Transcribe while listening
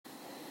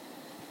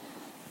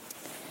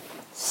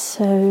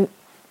So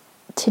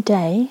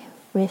today,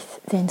 with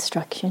the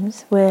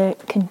instructions, we're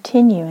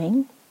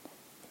continuing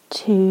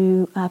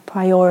to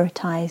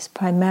prioritize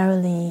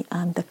primarily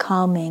the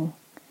calming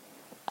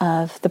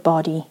of the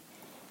body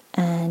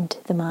and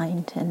the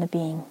mind and the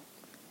being.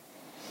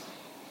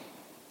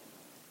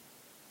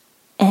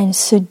 And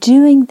so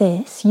doing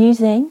this,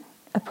 using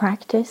a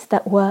practice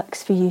that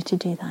works for you to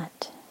do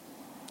that.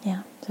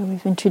 Yeah, so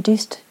we've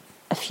introduced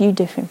a few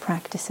different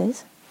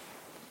practices.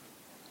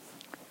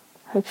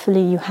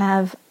 Hopefully you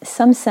have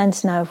some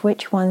sense now of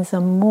which ones are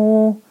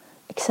more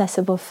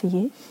accessible for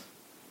you.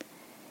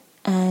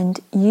 And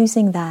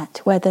using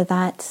that, whether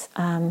that's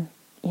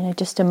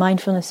just a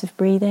mindfulness of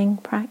breathing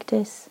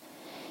practice,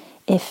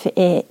 if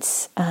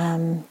it's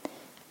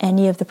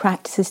any of the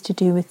practices to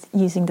do with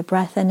using the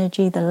breath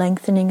energy, the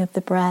lengthening of the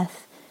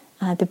breath,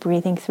 the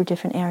breathing through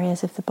different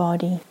areas of the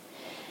body,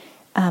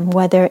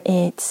 whether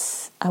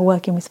it's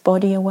working with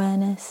body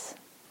awareness,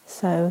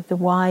 so the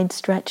wide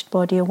stretched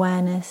body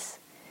awareness,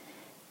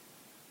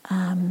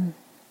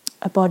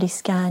 a body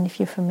scan if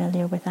you're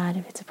familiar with that,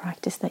 if it's a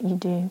practice that you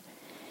do,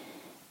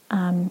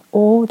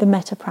 or the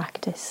metta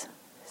practice.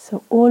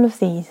 So all of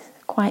these,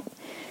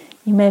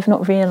 you may have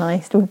not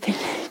realized we've been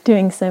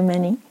doing so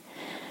many.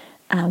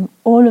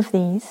 All of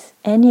these,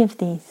 any of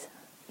these,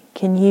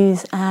 can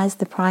use as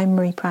the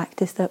primary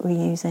practice that we're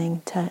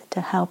using to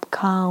help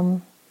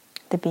calm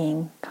the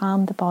being,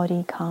 calm the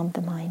body, calm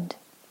the mind.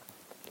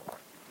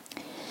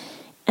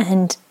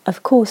 And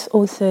of course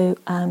also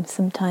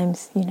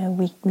sometimes,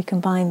 we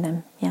combine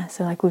them. Yeah,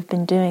 so like we've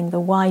been doing the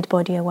wide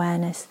body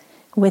awareness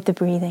with the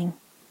breathing,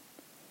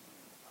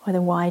 or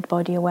the wide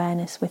body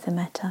awareness with the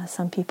metta.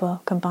 Some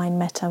people combine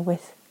metta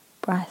with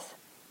breath.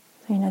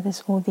 So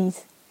there's all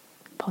these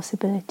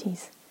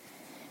possibilities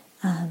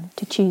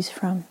to choose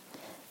from.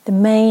 The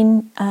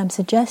main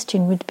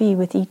suggestion would be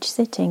with each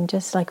sitting,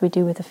 just like we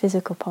do with a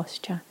physical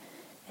posture,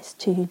 is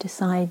to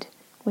decide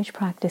which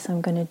practice I'm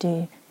going to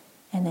do,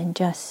 and then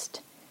just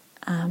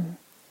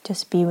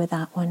be with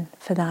that one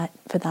for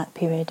that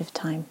period of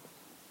time,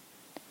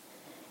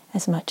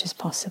 as much as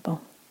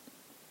possible.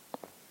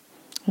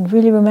 And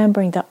really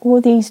remembering that all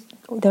these,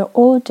 they're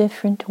all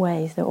different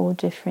ways, they're all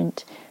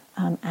different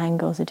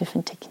angles or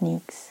different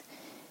techniques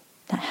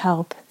that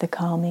help the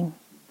calming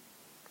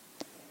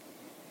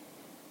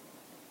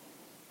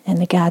and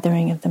the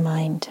gathering of the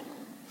mind.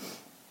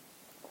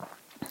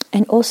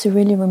 And also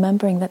really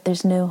remembering that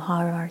there's no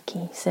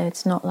hierarchy, so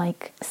it's not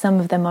like some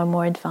of them are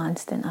more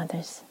advanced than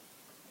others.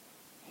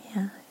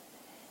 Yeah,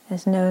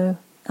 there's no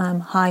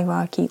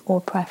hierarchy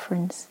or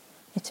preference.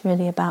 It's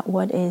really about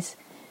what is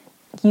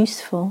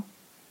useful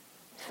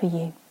for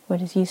you,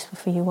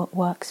 what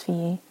works for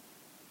you.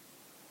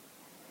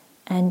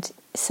 And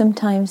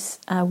sometimes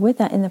with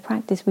that in the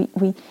practice,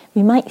 we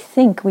might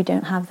think we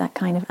don't have that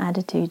kind of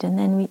attitude, and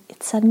then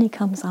it suddenly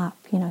comes up,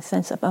 a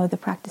sense of, the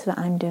practice that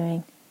I'm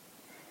doing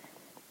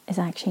is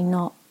actually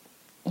not,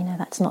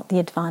 that's not the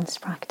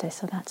advanced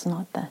practice, or that's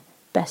not the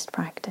best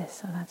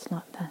practice, or that's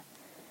not the...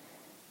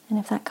 And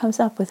if that comes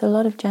up, with a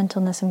lot of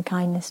gentleness and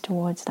kindness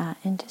towards that,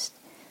 and just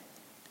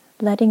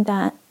letting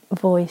that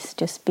voice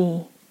just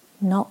be,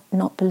 not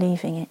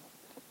believing it.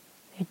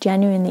 There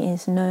genuinely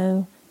is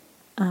no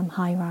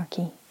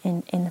hierarchy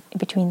in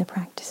between the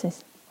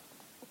practices.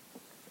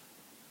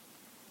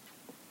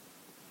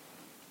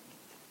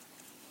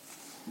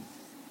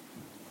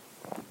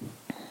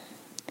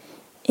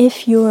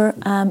 If you're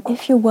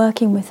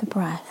working with the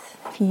breath,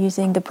 if you're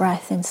using the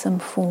breath in some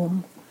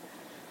form,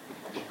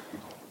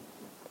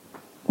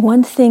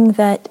 one thing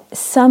that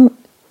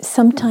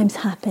sometimes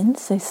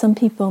happens, so some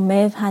people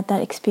may have had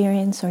that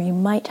experience, or you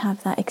might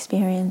have that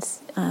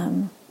experience,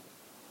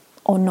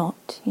 or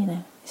not.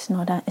 It's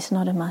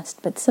not a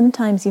must. But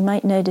sometimes you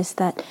might notice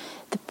that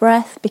the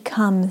breath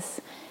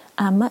becomes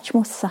much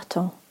more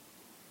subtle.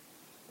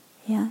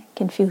 Yeah, it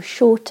can feel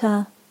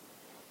shorter,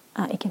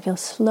 it can feel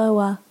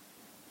slower,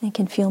 it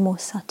can feel more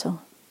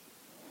subtle.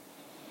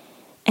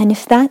 And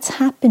if that's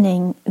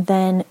happening,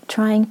 then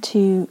trying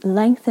to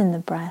lengthen the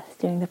breath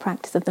during the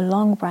practice of the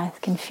long breath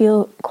can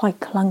feel quite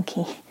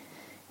clunky.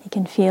 It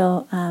can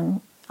feel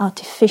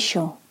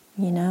artificial,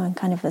 and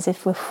kind of as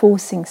if we're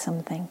forcing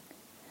something.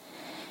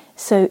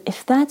 So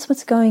if that's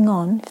what's going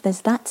on, if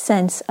there's that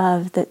sense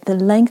of the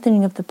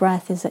lengthening of the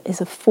breath is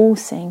a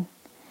forcing,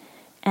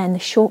 and the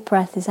short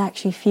breath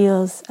actually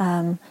feels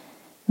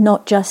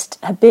not just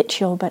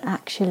habitual, but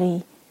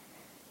actually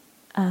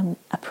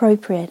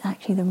appropriate,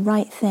 actually the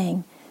right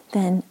thing,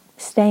 then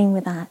staying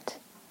with that.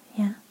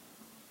 Yeah,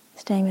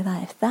 staying with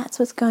that. If that's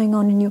what's going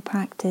on in your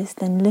practice,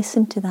 then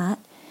listen to that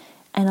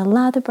and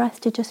allow the breath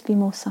to just be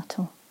more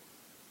subtle.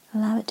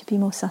 Allow it to be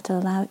more subtle,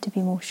 allow it to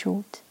be more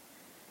short,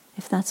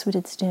 if that's what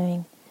it's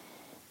doing.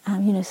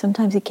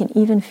 Sometimes it can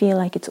even feel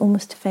like it's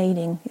almost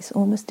fading, it's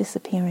almost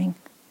disappearing.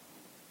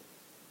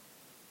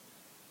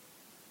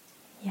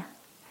 Yeah.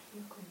 Are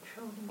you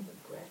controlling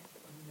the breath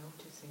or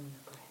noticing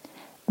the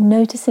breath?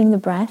 Noticing the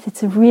breath,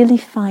 it's a really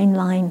fine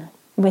line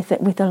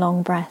with a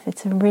long breath.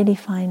 It's a really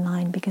fine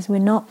line, because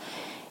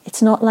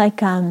it's not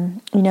like,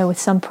 with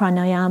some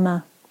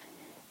pranayama,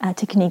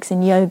 techniques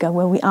in yoga,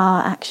 where we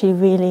are actually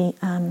really,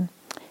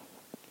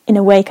 in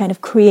a way, kind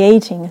of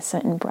creating a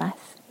certain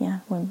breath. Yeah,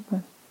 when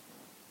we're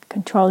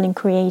controlling,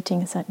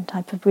 creating a certain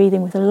type of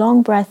breathing with a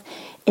long breath,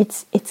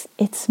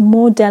 it's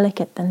more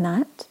delicate than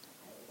that.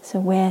 So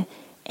we're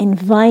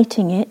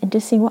inviting it and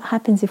just seeing what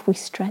happens if we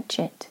stretch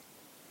it.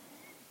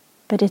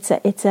 But it's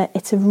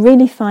a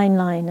really fine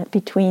line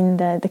between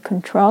the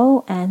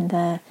control and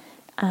the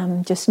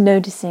just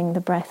noticing the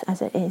breath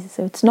as it is.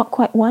 So it's not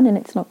quite one and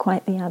it's not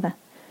quite the other.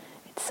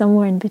 It's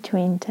somewhere in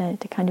between to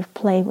kind of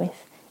play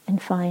with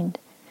and find,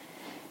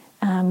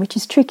 which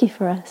is tricky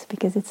for us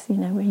because it's,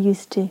 we're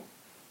used to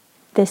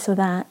this or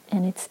that,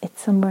 and it's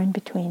somewhere in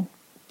between.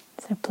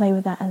 So play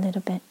with that a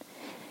little bit.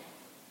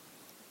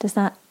 Does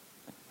that,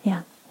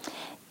 yeah.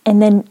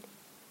 And then,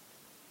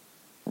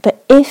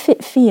 but if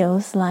it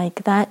feels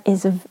like that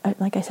is,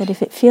 like I said,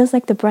 if it feels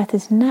like the breath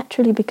is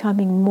naturally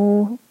becoming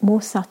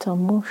more subtle,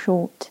 more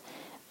short,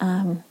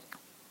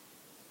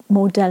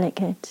 more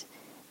delicate,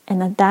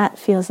 and that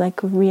feels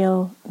like a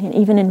real,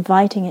 even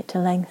inviting it to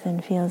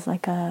lengthen feels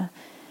like a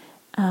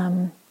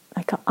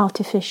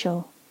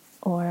artificial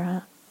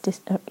or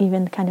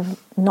even kind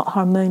of not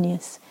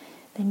harmonious,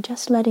 then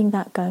just letting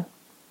that go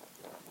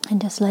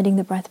and just letting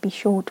the breath be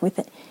short, with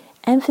it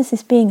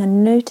emphasis being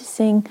on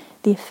noticing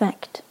the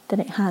effect that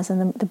it has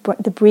on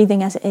the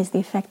breathing as it is, the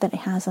effect that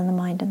it has on the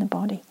mind and the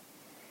body.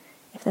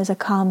 If there's a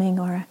calming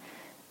or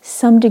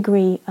some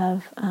degree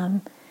of,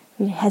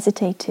 we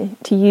hesitate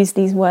to use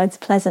these words,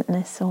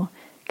 pleasantness or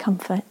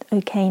comfort,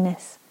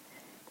 okayness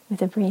with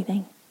the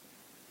breathing,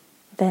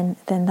 then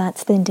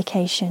that's the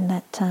indication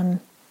that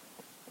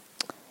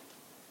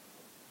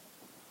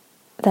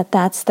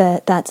that's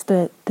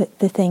the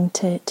thing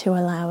to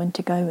allow and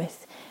to go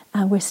with.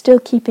 We're still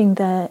keeping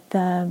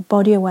the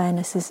body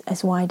awareness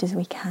as wide as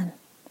we can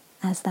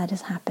as that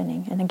is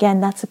happening. And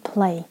again, that's a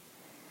play.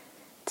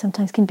 It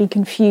sometimes can be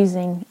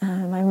confusing.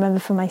 I remember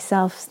for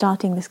myself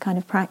starting this kind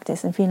of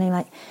practice and feeling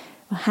like,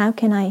 well, how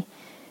can I,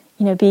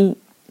 be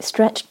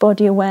stretched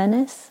body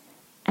awareness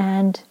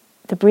and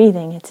the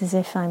breathing? It's as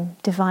if I'm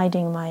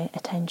dividing my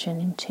attention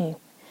in two.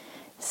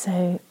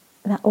 So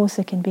that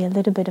also can be a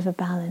little bit of a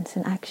balance,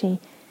 and actually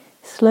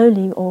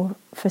slowly, or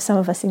for some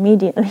of us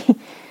immediately,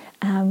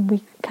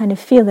 we kind of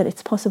feel that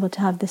it's possible to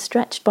have the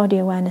stretched body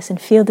awareness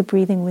and feel the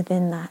breathing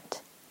within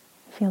that.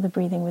 Feel the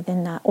breathing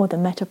within that, or the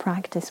metta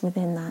practice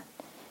within that,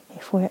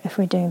 if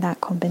we're doing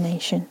that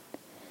combination.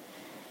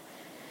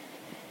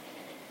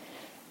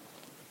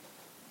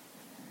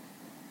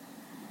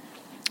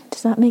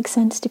 Does that make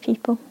sense to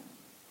people?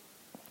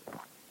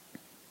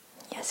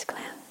 Yes,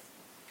 Claire.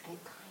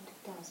 It kind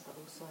of does, but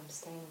also I'm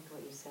staying with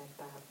what you said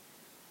about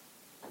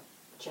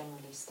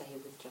generally stay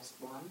with just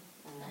one,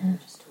 and then you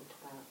just talked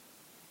about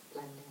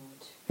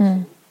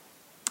blending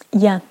two.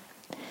 Yeah.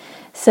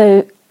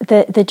 So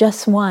the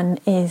just one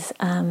is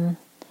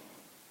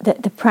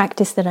the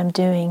practice that I'm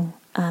doing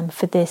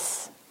for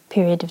this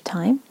period of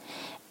time,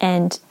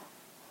 and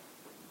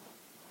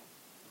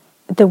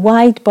the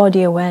wide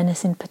body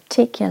awareness in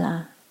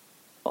particular,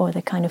 or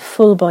the kind of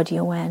full body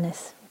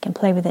awareness. We can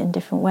play with it in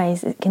different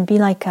ways. It can be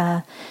like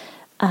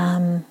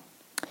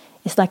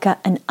it's like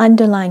an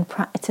underlying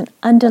it's an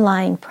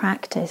underlying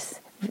practice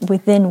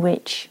within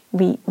which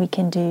we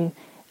can do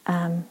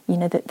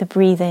the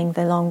breathing,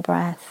 the long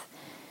breath,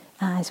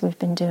 as we've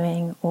been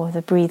doing, or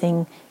the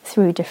breathing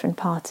through different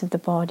parts of the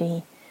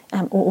body,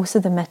 or also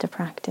the metta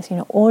practice.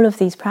 All of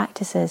these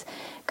practices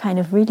kind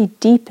of really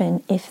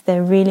deepen if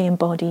they're really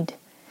embodied.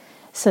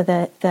 So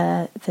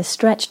the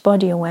stretched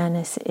body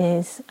awareness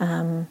is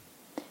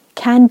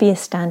can be a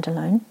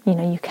standalone.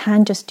 You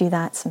can just do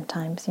that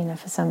sometimes.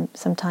 For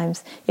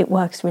sometimes it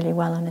works really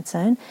well on its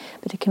own,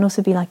 but it can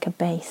also be like a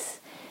base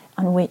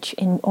on which,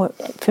 or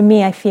for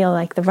me, I feel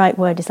like the right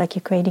word is like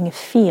you're creating a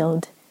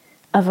field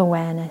of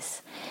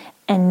awareness,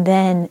 and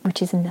then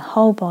which is in the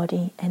whole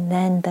body, and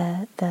then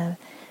the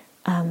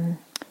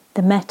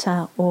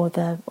metta or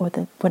the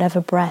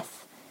whatever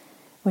breath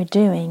we're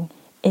doing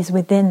is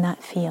within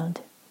that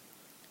field.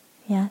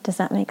 Yeah, does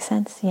that make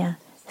sense? Yeah.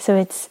 So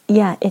it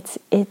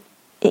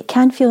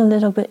can feel a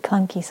little bit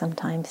clunky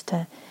sometimes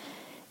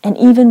and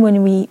even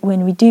when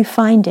we do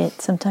find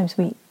it, sometimes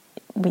we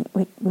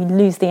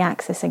lose the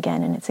axis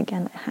again, and it's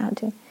again like, how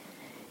do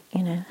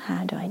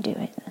I do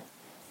it?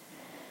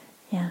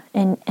 Yeah,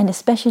 and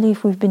especially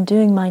if we've been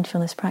doing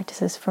mindfulness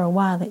practices for a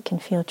while, it can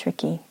feel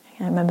tricky.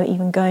 I remember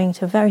even going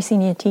to a very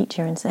senior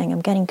teacher and saying,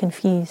 I'm getting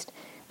confused.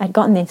 I'd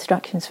gotten the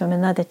instructions from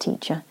another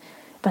teacher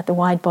about the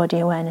wide body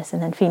awareness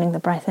and then feeling the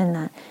breath in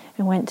that.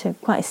 And went to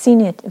quite a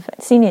senior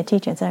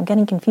teacher and said, I'm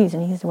getting confused.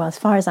 And he said, well, as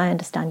far as I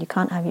understand, you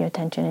can't have your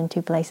attention in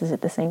two places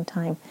at the same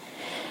time.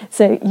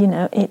 So,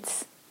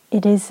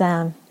 it is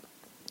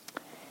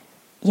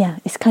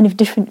it's kind of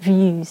different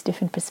views,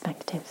 different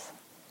perspectives.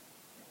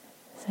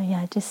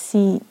 So just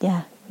see,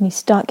 when you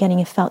start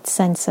getting a felt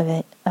sense of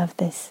it, of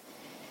this,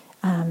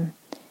 and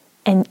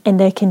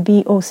there can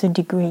be also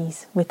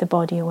degrees with the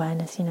body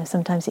awareness.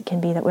 Sometimes it can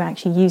be that we're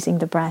actually using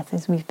the breath,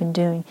 as we've been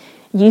doing,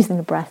 using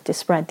the breath to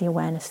spread the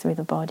awareness through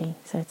the body.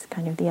 So it's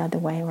kind of the other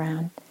way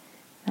around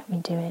that we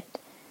do it.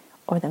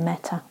 or the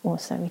metta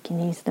also. We can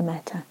use the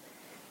metta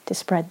to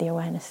spread the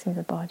awareness through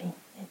the body.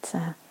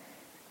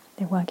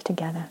 They work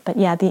together. But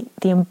yeah, the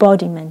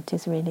embodiment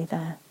is really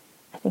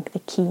I think the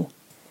key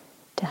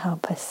to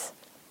help us.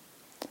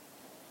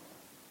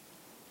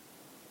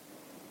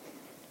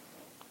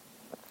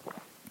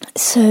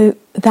 So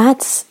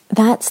that's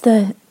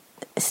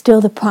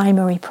still the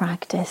primary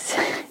practice,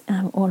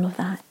 all of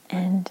that,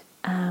 and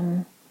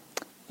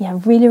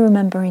really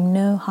remembering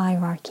no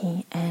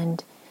hierarchy,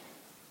 and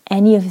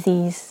any of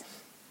these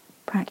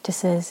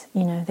practices,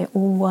 they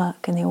all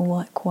work and they all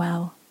work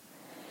well.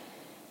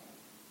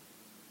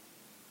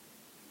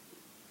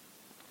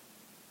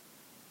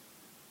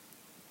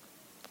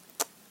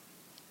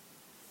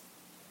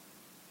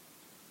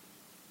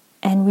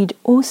 And we'd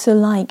also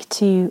like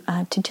to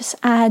just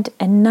add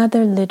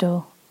another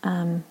little,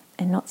 and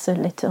not so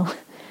little,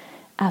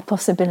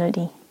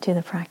 possibility to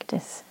the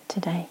practice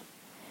today.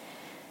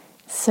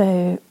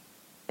 So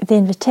the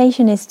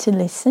invitation is to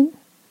listen,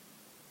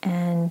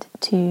 and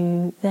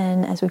to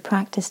then, as we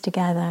practice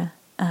together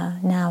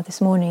now this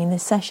morning in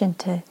this session,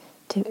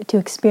 to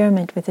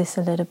experiment with this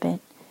a little bit.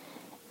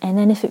 And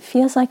then if it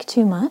feels like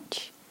too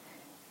much,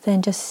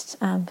 then just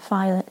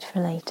file it for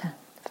later.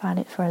 File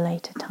it for a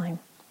later time.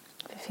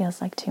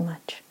 Feels like too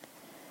much.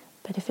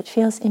 But if it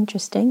feels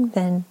interesting,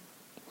 then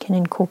you can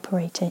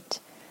incorporate it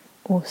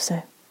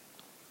also.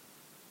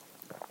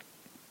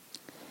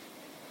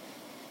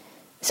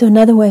 So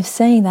another way of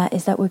saying that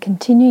is that we're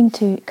continuing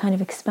to kind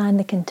of expand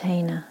the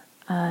container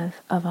of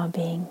our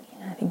being.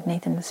 I think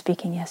Nathan was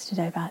speaking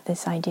yesterday about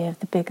this idea of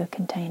the bigger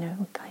container.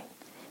 We're kind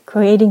of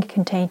creating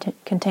a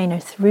container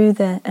through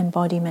the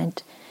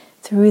embodiment,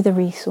 through the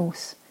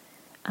resource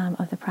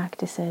of the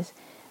practices.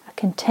 A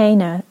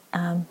container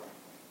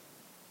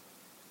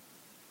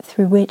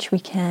through which we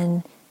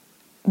can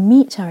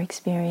meet our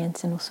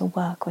experience and also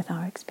work with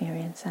our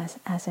experience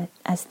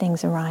as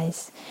things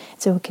arise.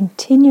 So we're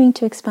continuing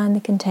to expand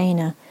the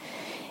container,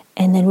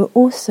 and then we're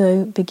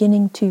also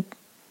beginning to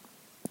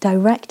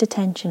direct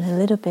attention a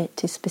little bit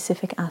to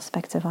specific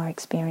aspects of our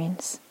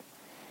experience.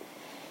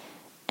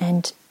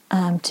 And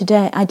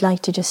today I'd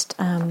like to just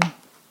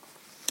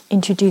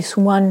introduce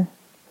one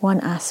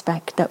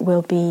aspect that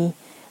we'll be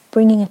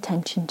bringing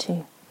attention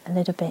to a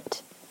little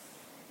bit,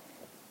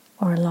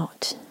 or a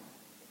lot.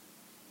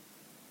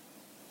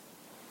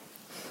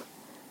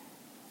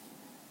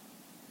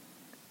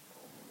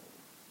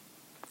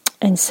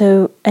 And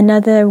so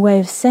another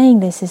way of saying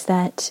this is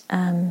that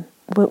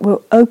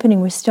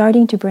we're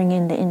starting to bring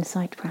in the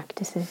insight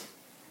practices.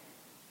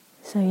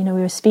 So, we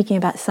were speaking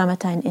about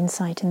samatha and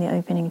insight in the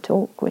opening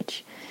talk,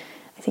 which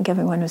I think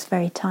everyone was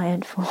very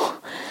tired for.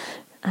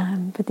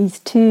 But these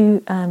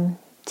two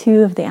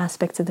of the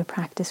aspects of the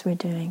practice we're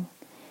doing,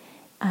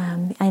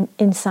 and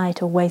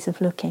insight or ways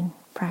of looking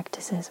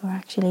practices, we're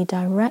actually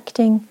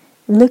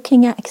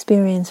looking at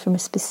experience from a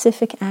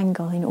specific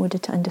angle in order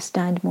to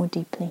understand more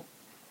deeply,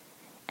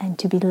 and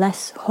to be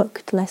less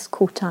hooked, less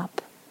caught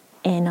up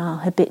in our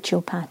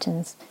habitual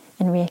patterns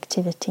and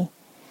reactivity.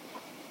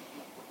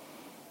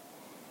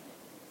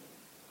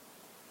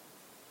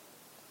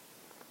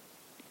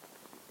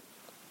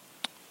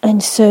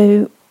 And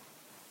so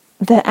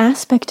the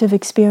aspect of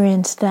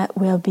experience that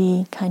we'll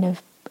be kind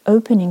of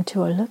opening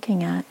to or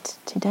looking at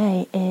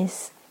today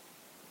is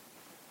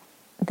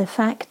the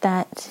fact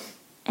that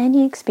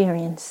any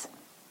experience,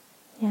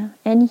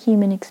 any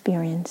human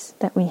experience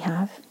that we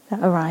have, that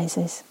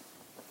arises,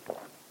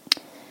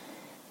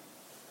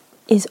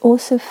 is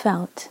also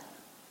felt,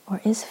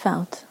 or is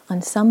felt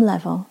on some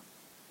level,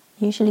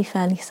 usually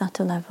fairly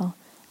subtle level,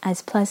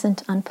 as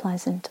pleasant,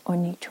 unpleasant, or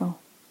neutral.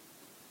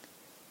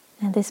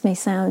 And this may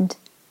sound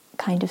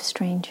kind of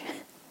strange.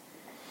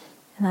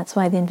 And that's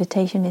why the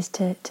invitation is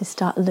to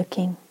start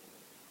looking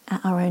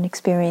at our own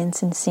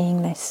experience and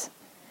seeing this.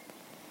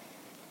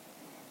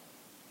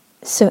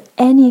 So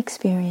any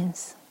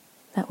experience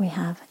that we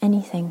have,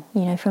 anything,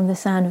 from the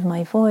sound of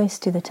my voice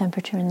to the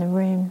temperature in the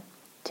room,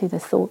 to the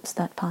thoughts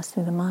that pass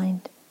through the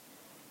mind,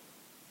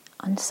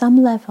 on some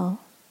level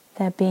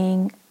they're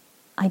being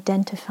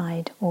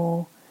identified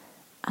or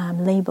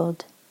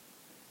labeled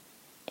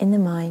in the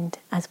mind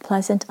as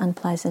pleasant,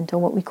 unpleasant, or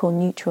what we call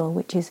neutral,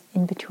 which is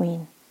in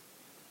between.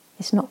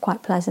 It's not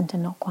quite pleasant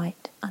and not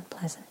quite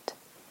unpleasant.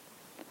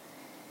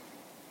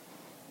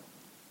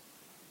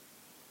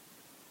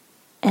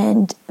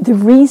 And the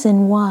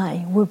reason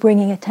why we're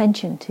bringing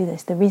attention to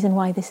this, the reason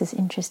why this is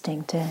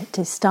interesting,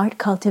 to start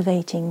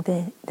cultivating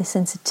the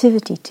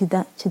sensitivity to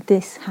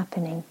this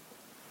happening,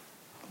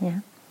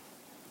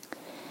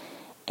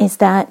 is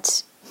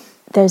that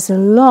there's a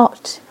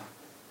lot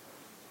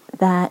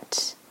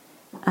that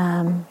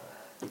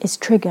is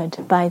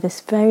triggered by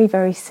this very,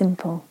 very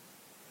simple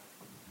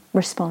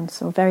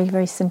response, or very,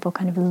 very simple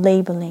kind of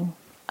labeling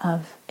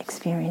of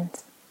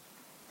experience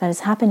that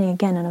is happening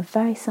again on a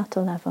very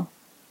subtle level.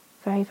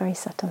 Very, very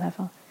subtle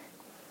level.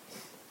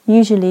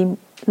 Usually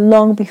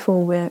long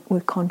before we're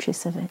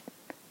conscious of it.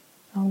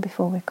 Long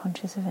before we're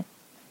conscious of it.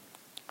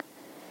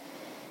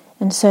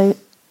 And so,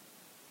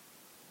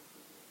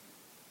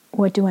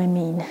 what do I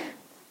mean?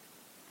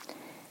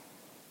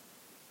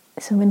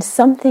 So when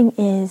something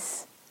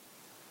is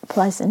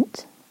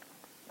pleasant,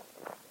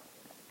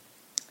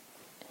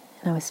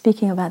 and I was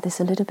speaking about this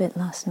a little bit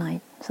last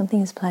night, something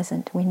is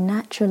pleasant, we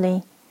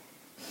naturally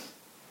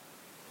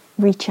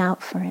reach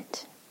out for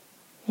it.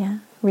 Yeah?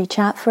 Reach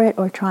out for it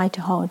or try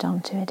to hold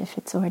on to it if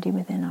it's already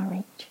within our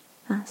reach.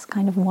 That's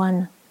kind of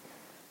one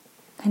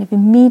kind of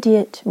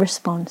immediate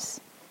response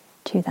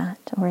to that,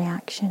 or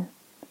reaction.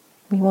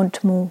 We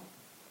want more,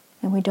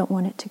 and we don't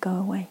want it to go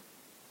away.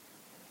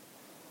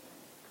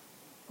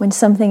 When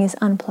something is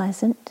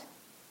unpleasant,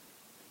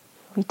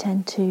 we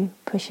tend to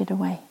push it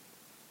away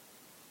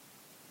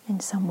in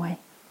some way,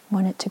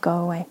 want it to go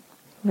away,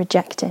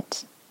 reject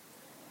it.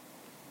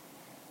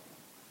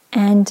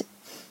 And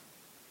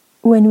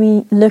when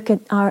we look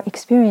at our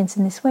experience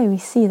in this way, we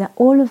see that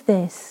all of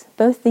this,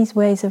 both these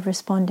ways of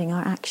responding,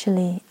 are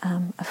actually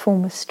a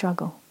form of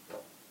struggle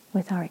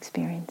with our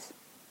experience.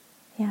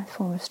 Yeah, a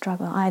form of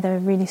struggle. Either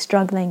really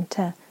struggling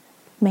to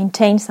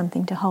maintain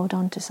something, to hold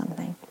on to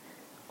something,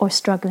 or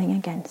struggling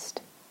against.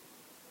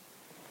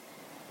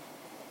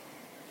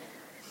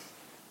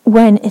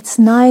 When it's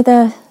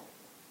neither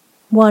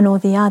one or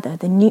the other,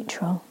 the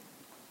neutral,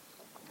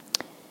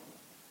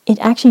 it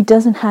actually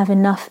doesn't have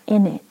enough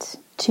in it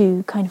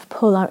to kind of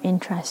pull our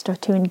interest or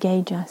to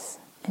engage us.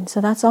 And so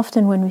that's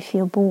often when we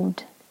feel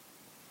bored,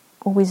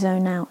 or we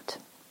zone out,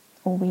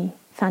 or we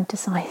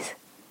fantasize.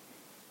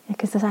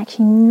 Because there's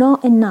actually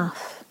not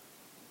enough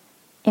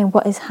in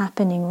what is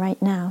happening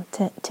right now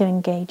to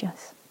engage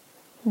us.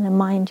 And the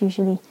mind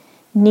usually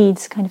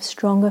needs kind of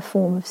stronger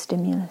form of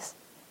stimulus.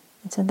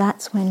 And so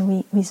that's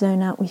when we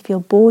zone out, we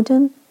feel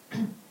boredom,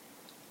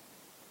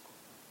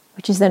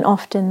 which is then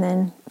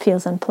often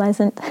feels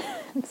unpleasant,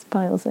 it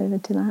spirals over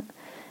to that.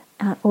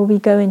 Or we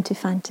go into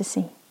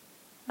fantasy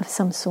of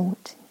some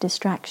sort,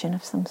 distraction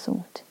of some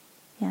sort,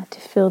 to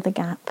fill the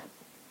gap.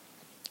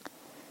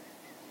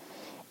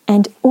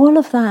 And all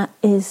of that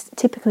is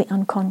typically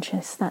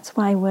unconscious. That's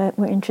why we're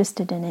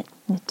interested in it.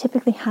 And it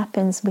typically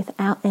happens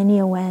without any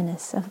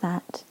awareness of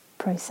that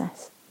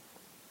process.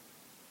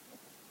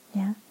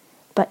 Yeah,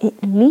 but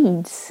it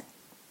leads.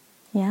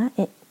 Yeah,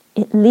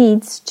 it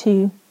leads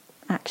to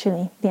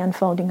actually the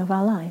unfolding of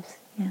our lives.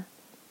 Yeah,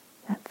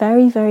 that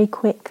very, very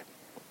quick,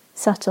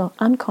 subtle,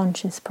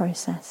 unconscious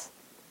process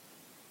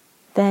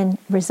then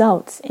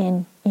results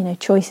in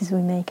choices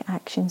we make,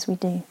 actions we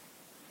do,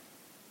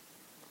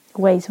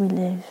 ways we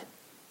live,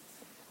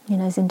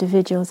 as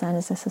individuals and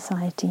as a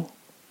society.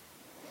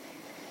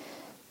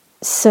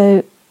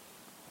 So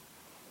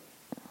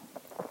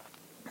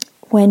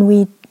when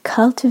we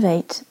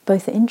cultivate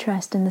both the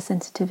interest and the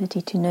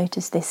sensitivity to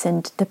notice this,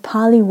 and the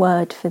Pali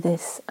word for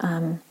this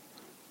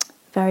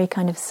very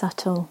kind of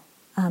subtle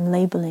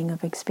labeling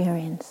of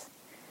experience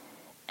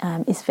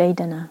is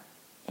Vedana.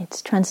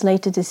 It's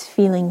translated as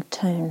feeling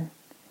tone.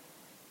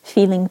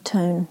 Feeling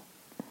tone.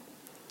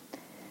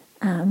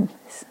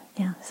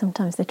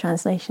 Sometimes the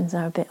translations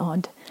are a bit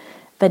odd,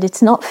 but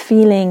it's not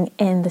feeling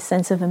in the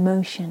sense of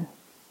emotion,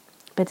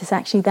 but it's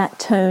actually that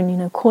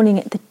tone, calling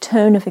it the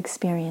tone of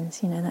experience,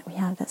 that we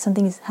have, that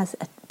something has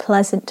a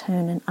pleasant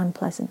tone, an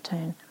unpleasant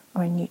tone,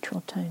 or a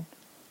neutral tone.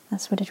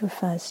 That's what it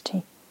refers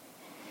to.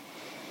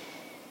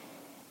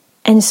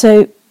 And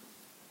so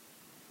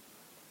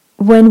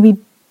when we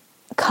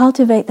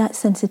cultivate that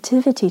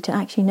sensitivity to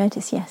actually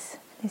notice, yes,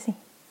 Lizzie?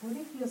 What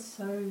if you're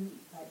so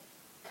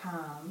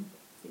calm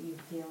that you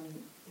feel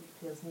it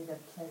feels neither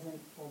pleasant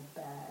or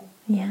bad?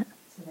 Yeah.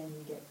 So then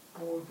you get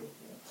bored with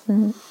it.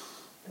 Mm-hmm.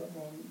 But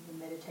then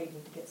you're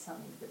meditating to get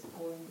something that's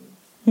boring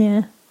you.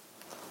 Yeah.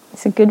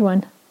 It's a good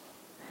one.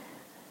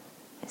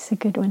 It's a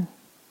good one.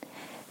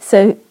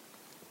 So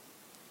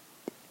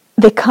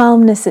the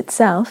calmness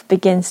itself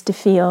begins to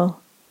feel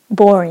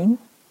boring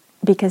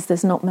because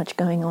there's not much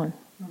going on.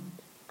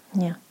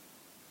 Mm-hmm. Yeah.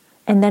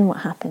 And then what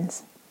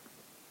happens?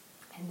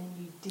 And then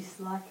you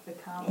dislike the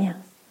calmness. Yeah.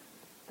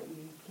 But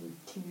you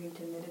continue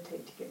to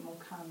meditate to get more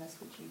calmness,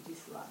 which you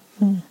dislike.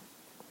 Mm.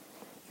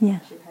 Yeah.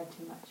 Because you've had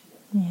too much of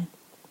it. Yeah.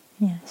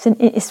 Yeah. So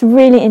it's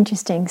really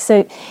interesting.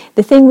 So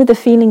the thing with the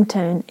feeling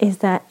tone is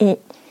that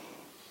it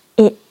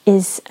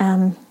is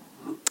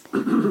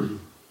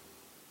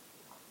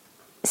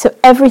so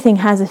everything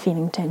has a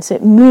feeling tone. So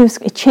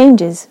it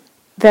changes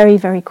very,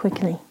 very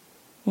quickly.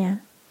 Yeah.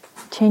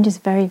 It changes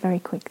very, very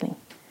quickly.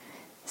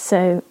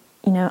 So,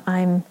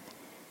 I'm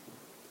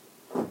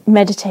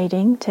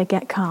meditating to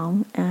get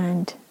calm,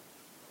 and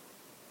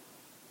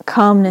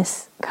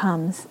calmness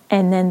comes,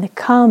 and then the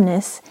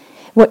calmness,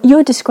 what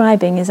you're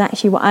describing is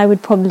actually what I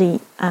would probably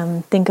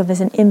think of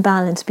as an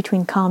imbalance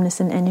between calmness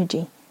and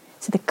energy.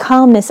 So the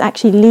calmness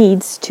actually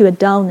leads to a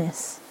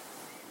dullness,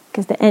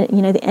 because the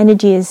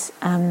energy is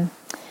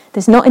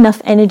there's not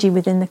enough energy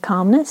within the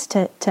calmness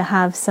to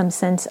have some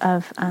sense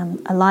of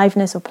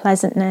aliveness or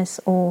pleasantness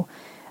or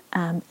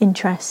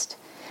interest,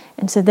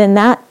 and so then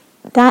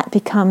that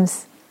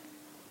becomes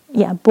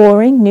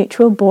boring,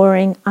 neutral,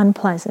 boring,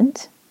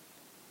 unpleasant.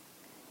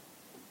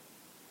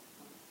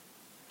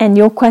 And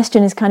your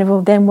question is kind of,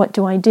 well, then what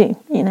do I do?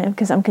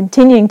 Because I'm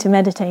continuing to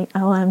meditate.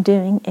 All I'm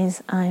doing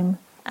is I'm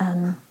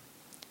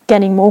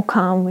getting more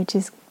calm, which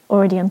is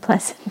already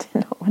unpleasant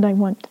and not what I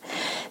want.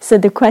 So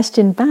the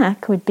question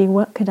back would be,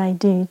 what could I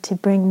do to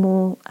bring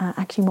more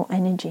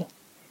energy,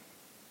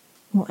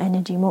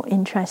 more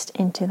interest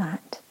into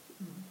that?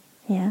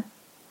 Yeah,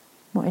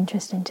 more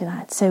interest into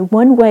that. So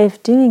one way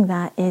of doing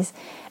that is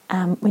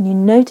when you're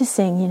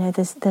noticing,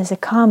 there's a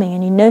calming,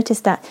 and you notice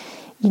that,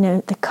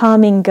 the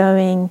calming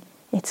going,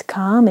 it's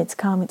calm,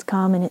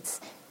 and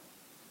it's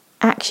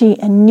actually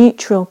a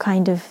neutral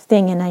kind of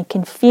thing, and I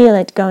can feel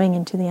it going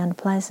into the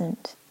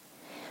unpleasant.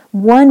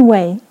 One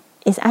way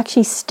is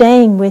actually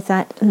staying with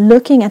that,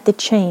 looking at the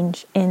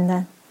change in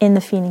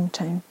the feeling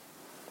tone.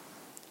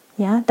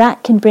 Yeah,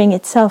 that can bring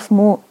itself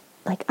more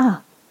like,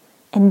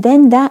 and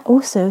then that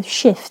also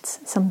shifts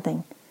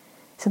something.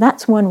 So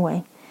that's one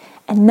way.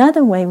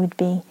 Another way would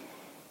be,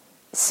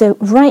 so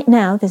right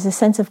now there's a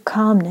sense of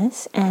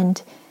calmness,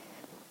 and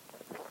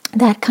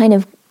that kind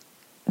of,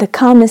 the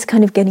calmness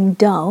kind of getting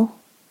dull.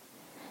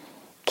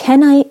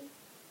 Can I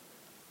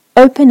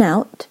open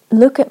out,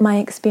 look at my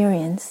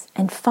experience,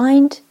 and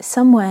find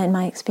somewhere in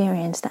my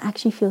experience that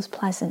actually feels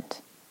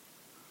pleasant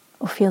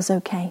or feels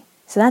okay?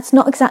 So that's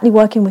not exactly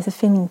working with a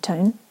feeling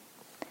tone.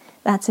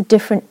 That's a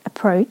different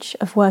approach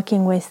of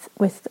working with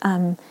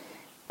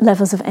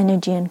levels of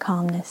energy and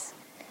calmness.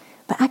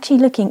 But actually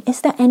looking, is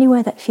there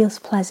anywhere that feels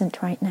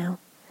pleasant right now?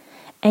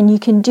 And you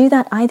can do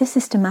that either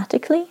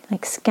systematically,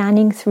 like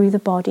scanning through the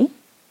body,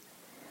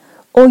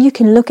 or you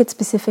can look at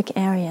specific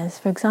areas.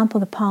 For example,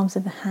 the palms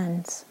of the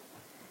hands,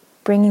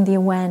 bringing the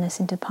awareness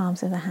into the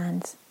palms of the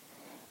hands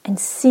and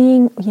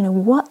seeing,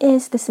 what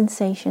is the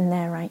sensation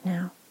there right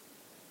now?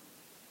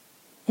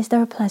 Is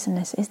there a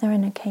pleasantness? Is there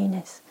an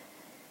okayness?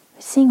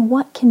 Seeing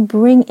what can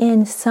bring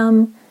in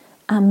some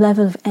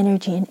level of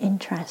energy and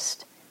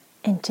interest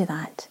into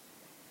that.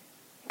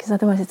 Because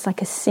otherwise it's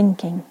like a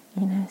sinking,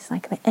 it's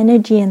like the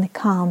energy and the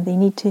calm, they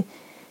need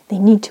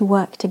to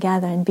work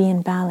together and be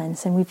in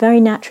balance, and we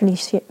very naturally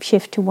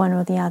shift to one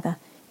or the other.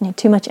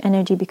 Too much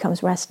energy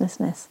becomes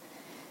restlessness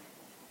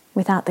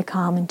without the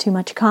calm, and too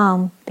much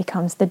calm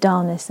becomes the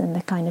dullness and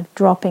the kind of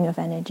dropping of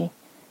energy,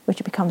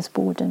 which becomes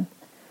boredom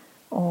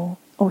or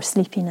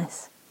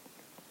sleepiness.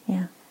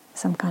 Yeah,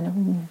 some kind of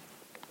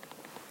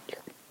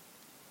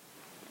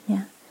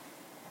yeah.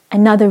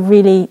 Another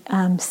really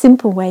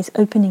simple way is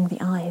opening the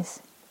eyes,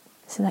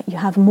 so that you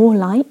have more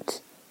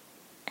light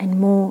and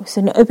more.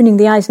 So opening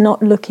the eyes,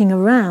 not looking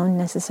around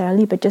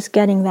necessarily, but just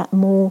getting that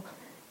more,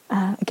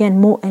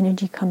 more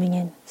energy coming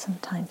in.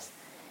 Sometimes,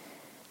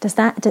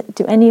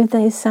 do any of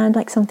those sound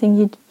like something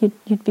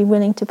you'd be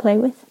willing to play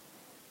with?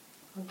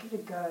 I'll give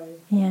it a go.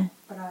 Yeah.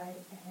 But I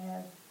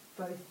have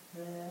both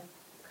the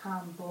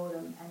calm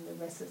boredom and the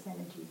restless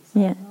energy, so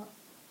Yeah. not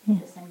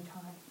at the same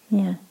time.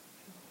 Yeah.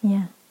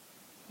 Yeah.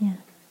 Yeah.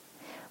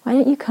 Why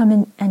don't you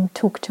come and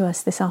talk to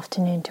us this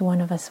afternoon, to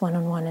one of us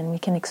one-on-one, and we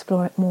can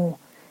explore it more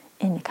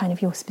in kind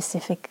of your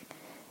specific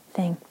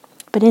thing.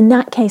 But in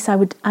that case,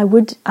 I'll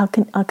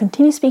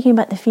continue speaking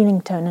about the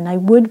feeling tone, and I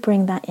would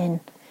bring that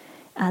in,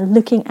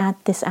 looking at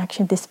this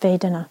action, this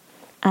Vedana,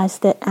 as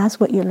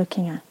what you're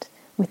looking at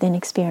within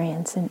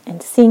experience,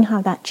 and seeing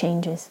how that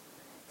changes,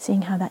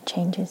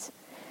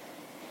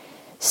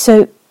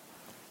 So,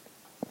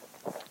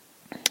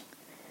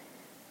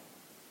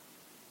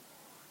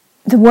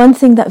 the one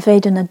thing that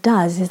Vedana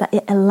does is that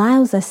it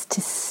allows us to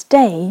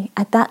stay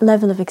at that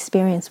level of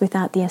experience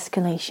without the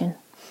escalation.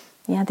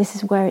 Yeah, this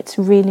is where it's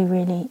really,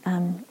 really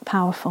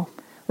powerful,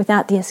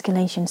 without the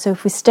escalation. So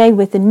if we stay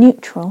with the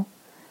neutral,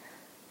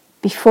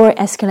 before it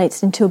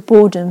escalates into a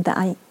boredom that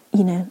I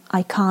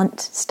can't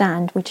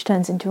stand, which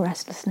turns into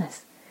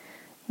restlessness,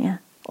 yeah,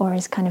 or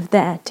is kind of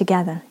there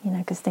together,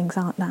 because things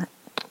aren't that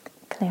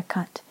clear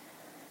cut,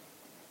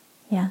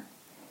 yeah.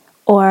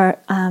 Or,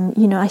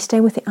 I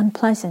stay with the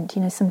unpleasant.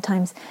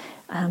 Sometimes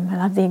I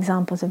love the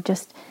examples of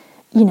just,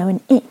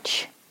 an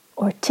itch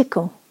or a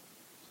tickle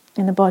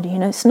in the body.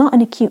 It's not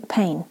an acute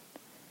pain.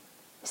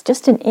 It's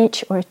just an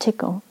itch or a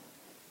tickle.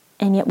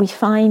 And yet we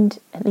find,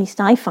 at least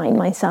I find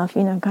myself,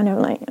 kind of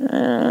like,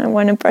 I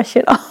want to brush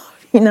it off.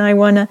 I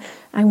want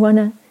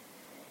to.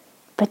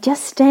 But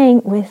just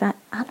staying with that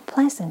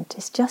unpleasant,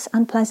 it's just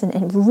unpleasant.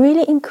 And it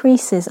really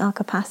increases our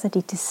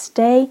capacity to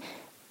stay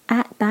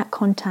at that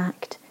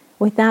contact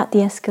without the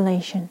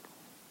escalation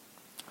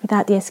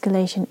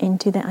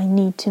into the I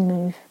need to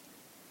move.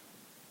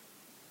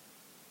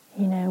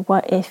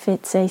 What if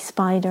it's a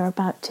spider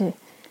about to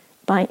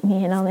bite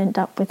me and I'll end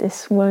up with this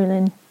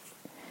swollen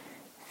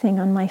thing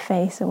on my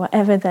face or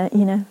whatever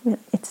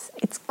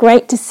it's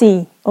great to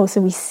see.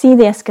 Also, we see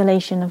the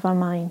escalation of our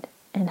mind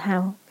and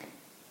how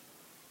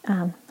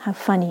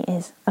funny it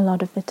is a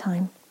lot of the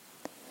time.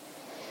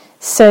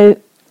 So,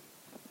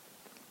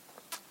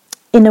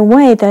 in a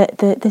way,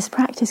 this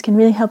practice can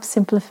really help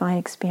simplify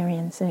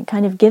experience, and it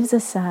kind of gives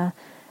us a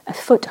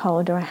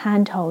foothold or a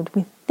handhold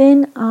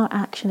within our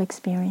actual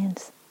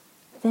experience.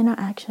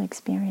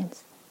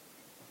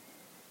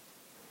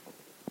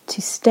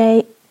 To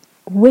stay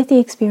with the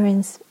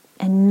experience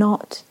and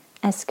not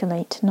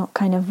escalate, not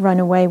kind of run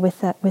away with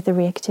the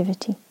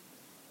reactivity.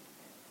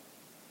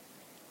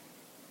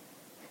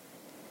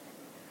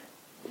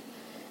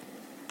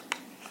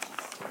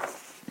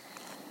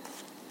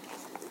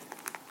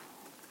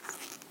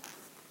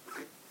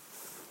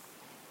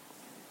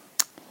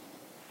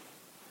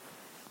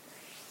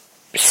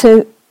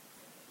 So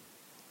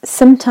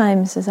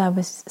sometimes, as I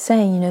was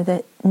saying,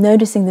 that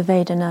noticing the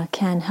Vedana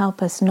can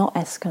help us not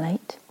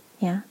escalate.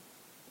 Yeah,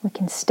 we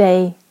can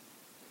stay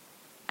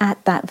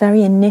at that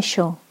very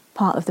initial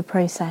part of the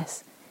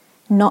process,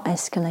 not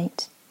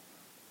escalate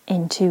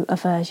into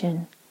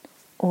aversion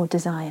or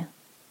desire.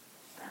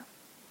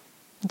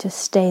 Just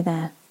stay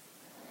there.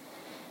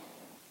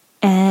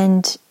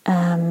 And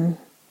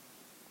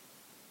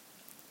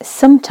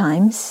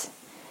sometimes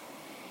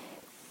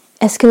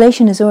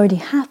escalation has already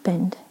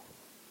happened,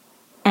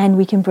 and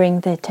we can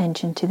bring the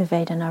attention to the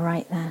Vedana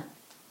right there.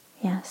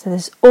 Yeah, so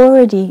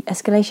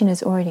escalation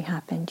has already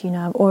happened.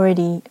 I've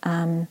already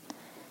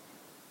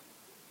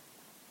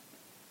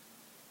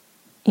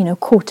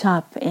caught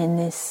up in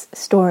this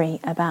story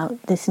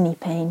about this knee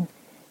pain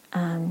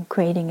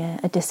creating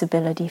a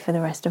disability for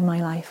the rest of my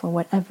life, or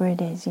whatever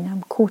it is.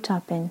 I'm caught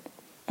up in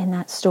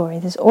that story.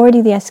 There's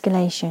already the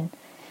escalation.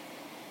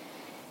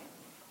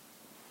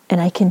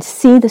 And I can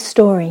see the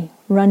story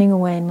running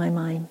away in my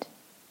mind.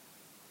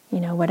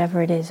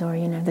 Whatever it is, or,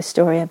 the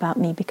story about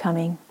me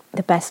becoming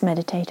the best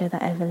meditator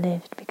that ever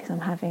lived because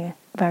I'm having a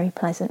very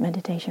pleasant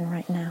meditation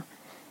right now.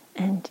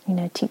 And,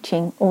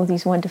 teaching all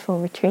these wonderful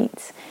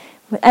retreats.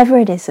 Whatever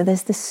it is, so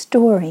there's the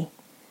story,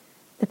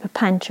 the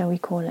papancha we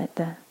call it,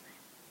 the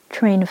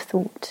train of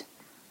thought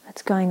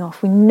that's going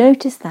off. We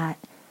notice that,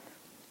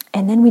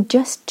 and then we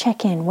just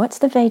check in. What's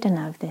the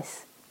Vedana of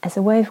this? As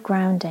a way of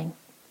grounding.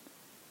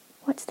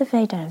 What's the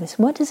Vedana of this?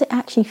 What does it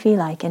actually feel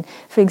like? And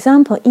for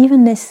example,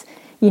 even this,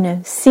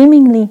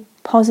 seemingly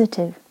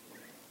positive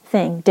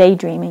thing,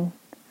 daydreaming,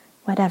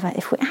 whatever,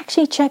 if we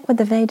actually check what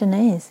the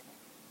Vedana is,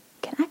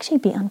 it can actually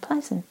be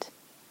unpleasant.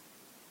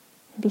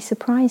 It'd be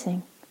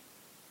surprising.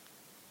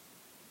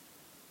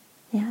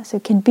 Yeah, so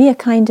it can be a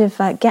kind of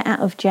get out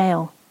of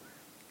jail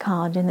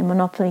card in the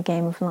Monopoly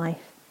game of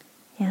life.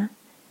 Yeah,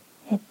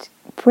 it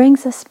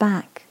brings us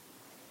back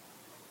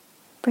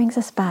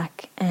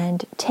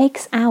and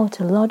takes out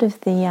a lot of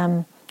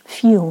the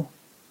fuel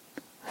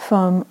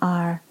from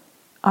our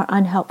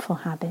unhelpful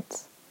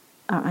habits,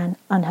 our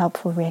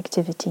unhelpful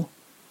reactivity.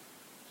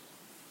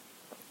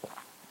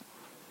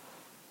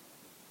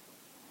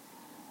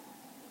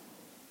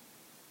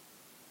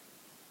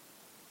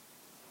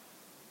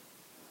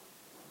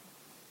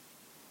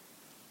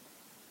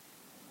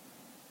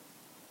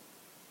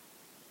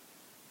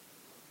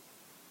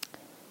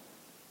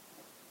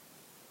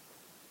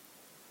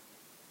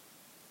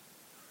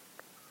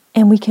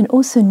 And we can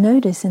also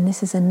notice, and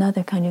this is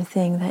another kind of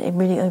thing that it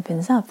really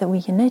opens up, that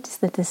we can notice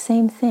that the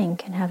same thing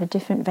can have a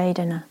different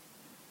Vedana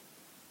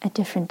at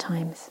different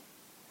times.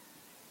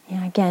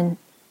 Yeah, again,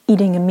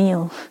 eating a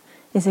meal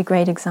is a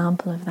great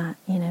example of that.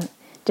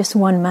 Just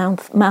one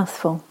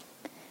mouthful.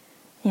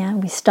 Yeah,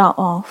 we start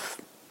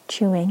off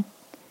chewing,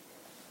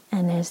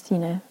 and there's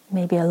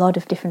maybe a lot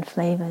of different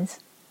flavors,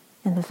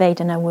 and the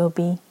Vedana will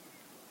be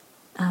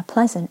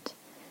pleasant.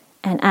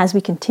 And as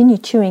we continue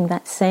chewing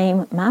that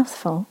same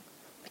mouthful,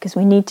 because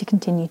we need to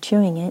continue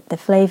chewing it, the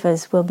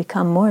flavors will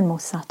become more and more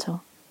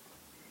subtle.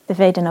 The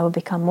Vedana will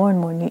become more and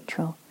more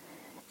neutral.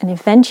 And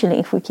eventually,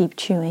 if we keep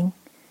chewing,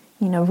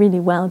 really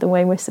well the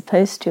way we're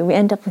supposed to, we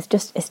end up with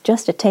it's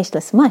just a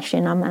tasteless mush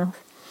in our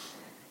mouth.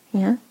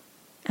 Yeah?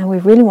 And we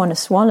really want to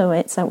swallow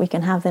it so we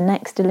can have the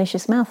next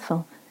delicious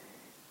mouthful.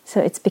 So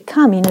it's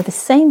become, the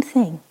same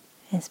thing.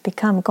 It's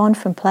gone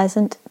from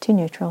pleasant to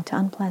neutral to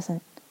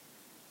unpleasant.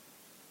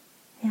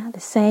 Yeah,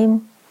 the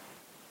same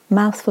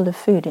mouthful of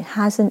food.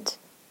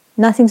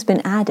 Nothing's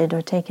been added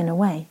or taken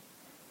away.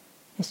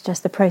 It's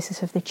just the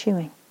process of the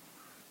chewing.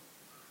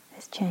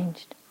 It's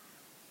changed.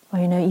 Or,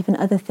 even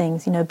other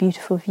things,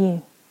 beautiful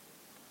view.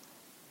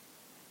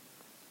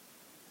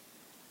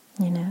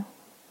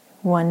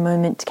 One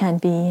moment can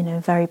be,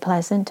 very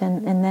pleasant,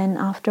 and then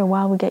after a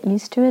while we get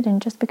used to it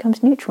and it just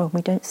becomes neutral.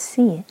 We don't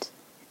see it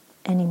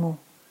anymore.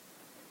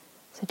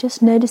 So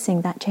just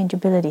noticing that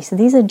changeability. So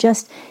these are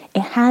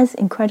it has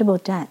incredible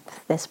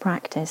depth, this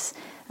practice.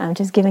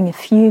 Just giving a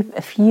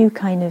few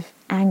kind of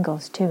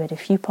angles to it, a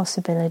few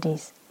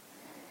possibilities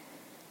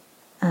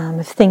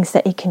of things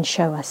that it can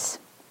show us.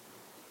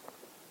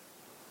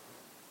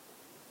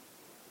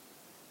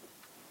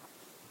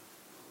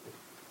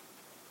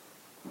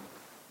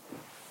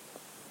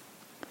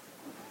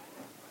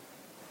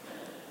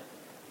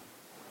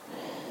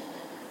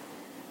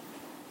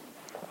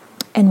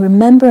 And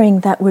remembering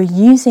that we're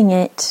using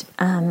it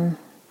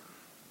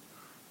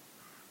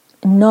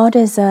not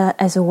as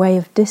a way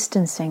of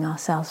distancing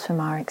ourselves from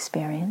our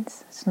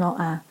experience. It's not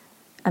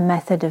a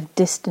method of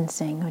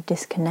distancing or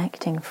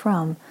disconnecting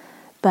from,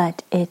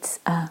 but it's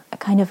a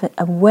kind of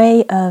a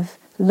way of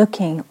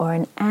looking, or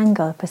an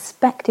angle, a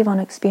perspective on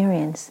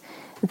experience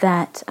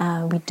that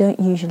we don't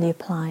usually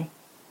apply.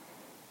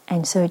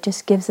 And so it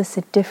just gives us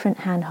a different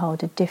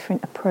handhold, a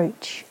different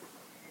approach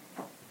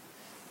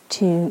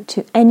to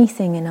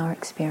anything in our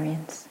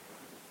experience.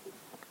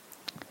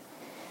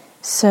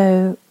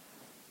 So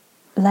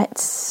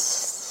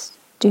let's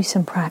do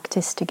some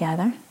practice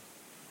together.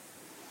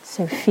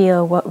 So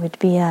feel what would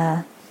be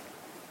a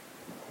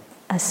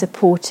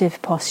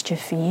supportive posture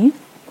for you.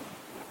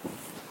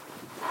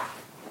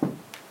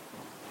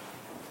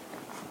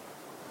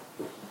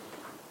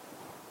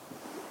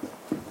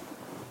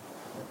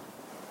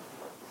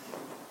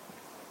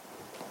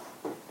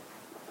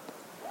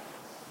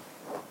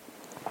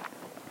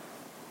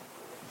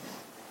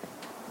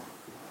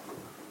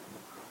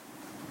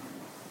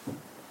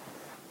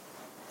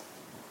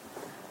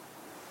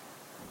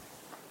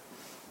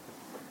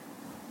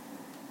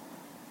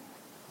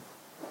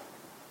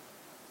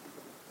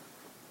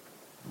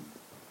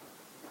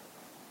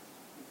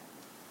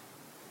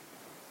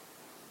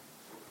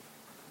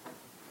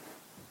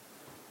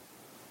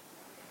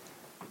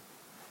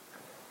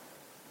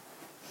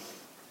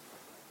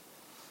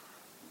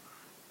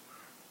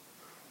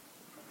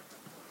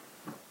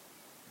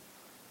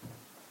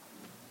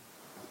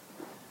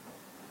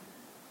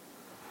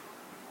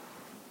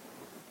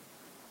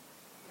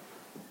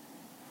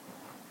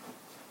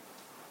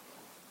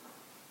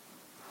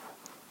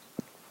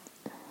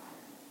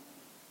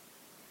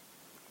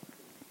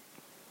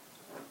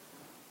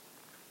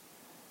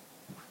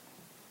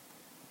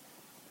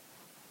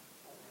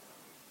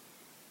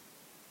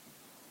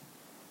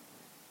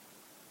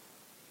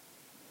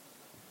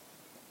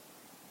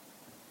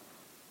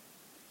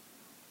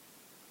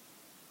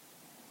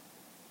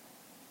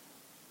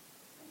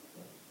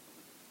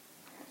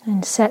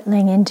 And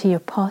settling into your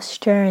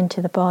posture,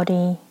 into the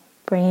body,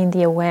 bringing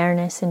the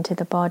awareness into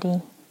the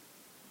body.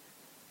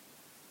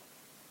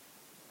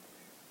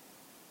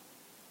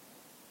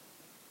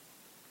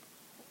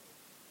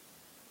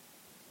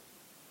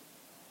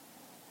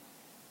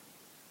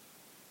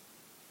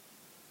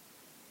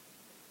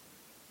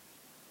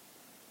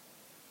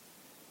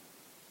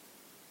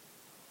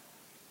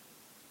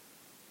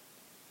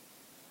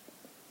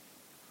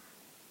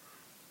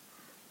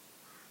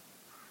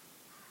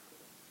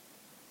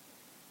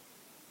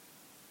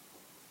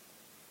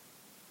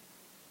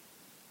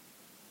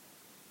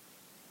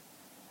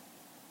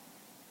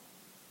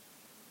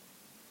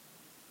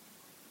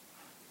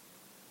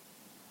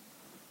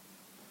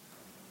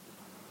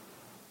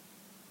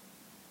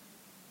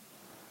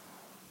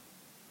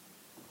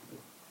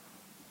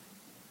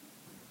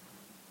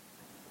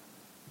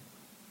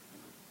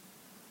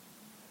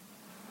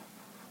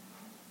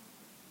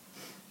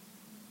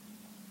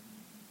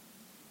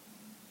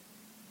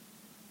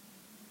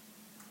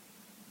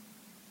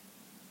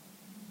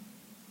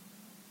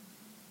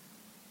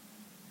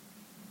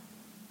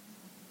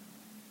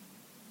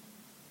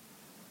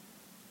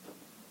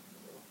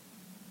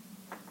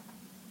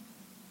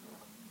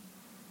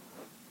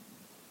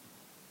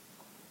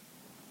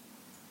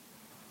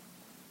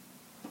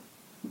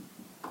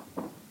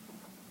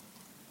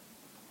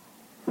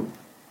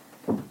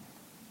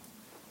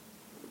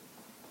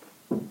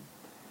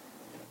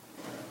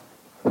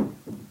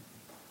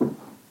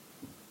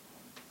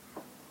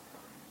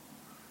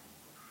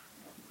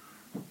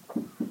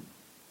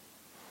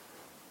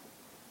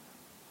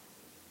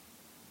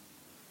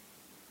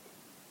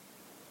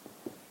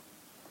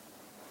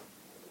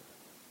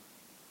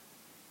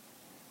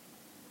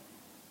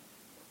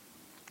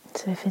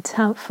 So if it's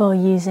helpful,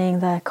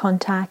 using the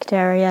contact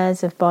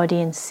areas of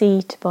body and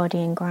seat, body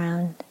and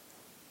ground.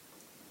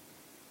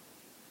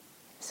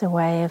 It's a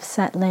way of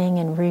settling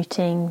and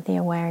rooting the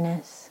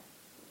awareness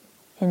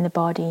in the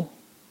body.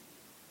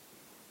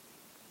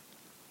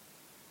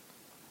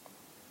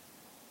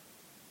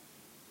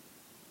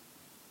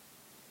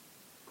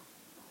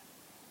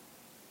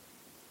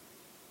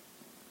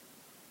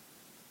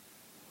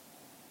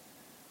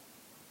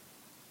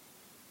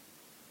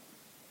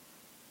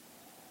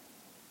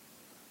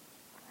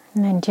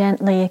 And then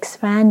gently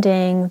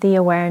expanding the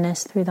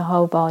awareness through the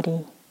whole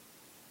body.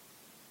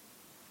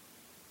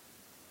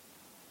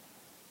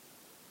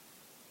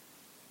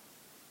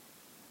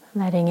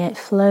 Letting it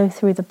flow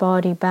through the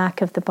body,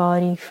 back of the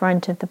body,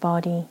 front of the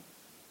body.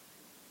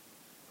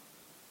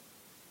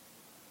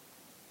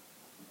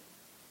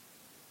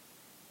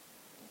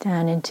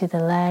 Down into the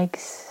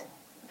legs,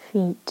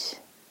 feet,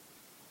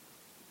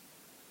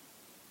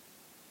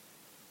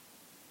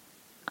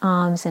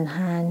 arms and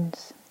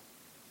hands.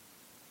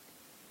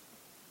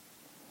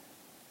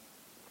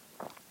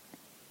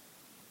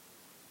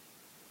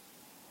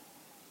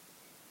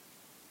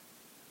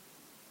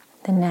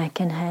 The neck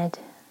and head.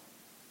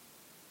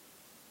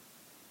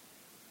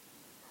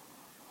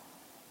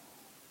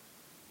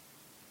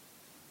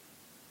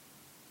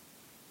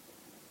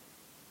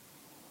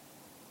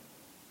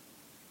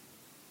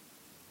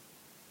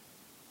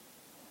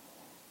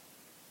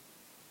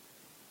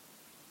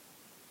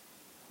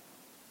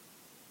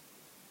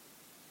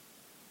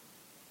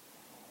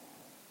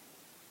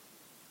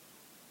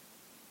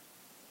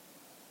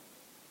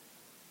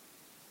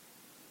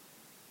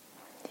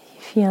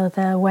 Feel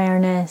the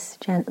awareness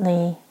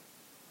gently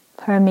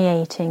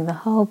permeating the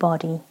whole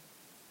body.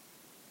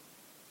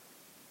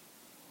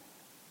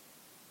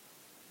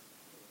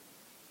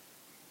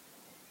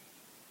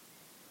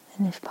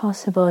 And if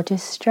possible,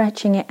 just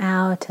stretching it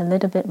out a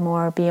little bit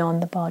more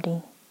beyond the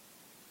body.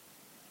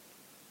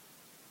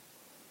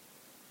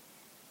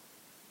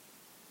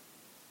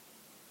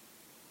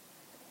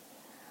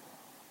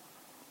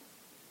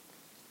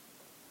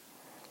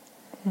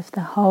 If the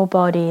whole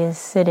body is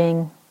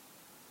sitting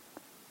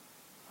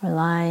or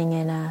lying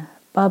in a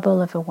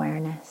bubble of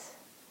awareness.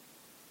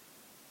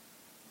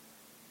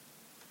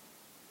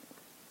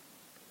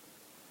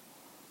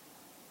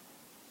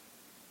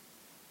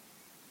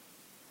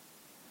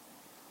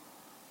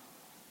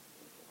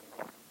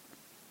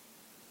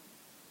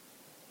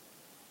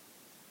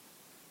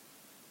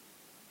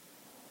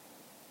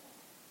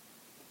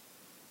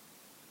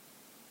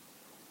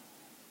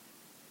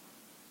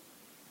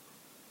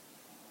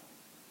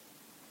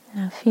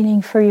 Now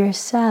feeling for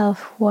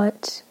yourself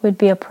what would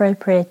be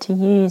appropriate to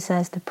use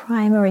as the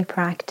primary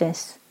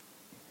practice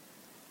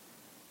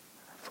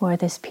for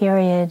this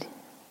period.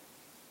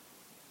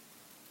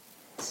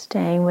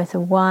 Staying with a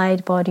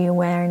wide body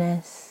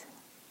awareness,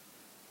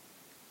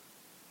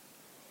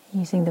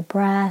 using the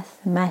breath,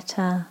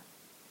 metta,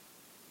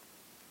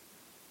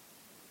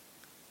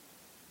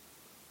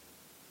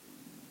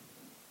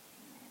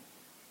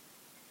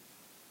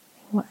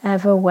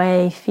 whatever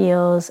way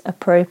feels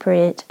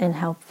appropriate and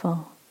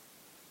helpful.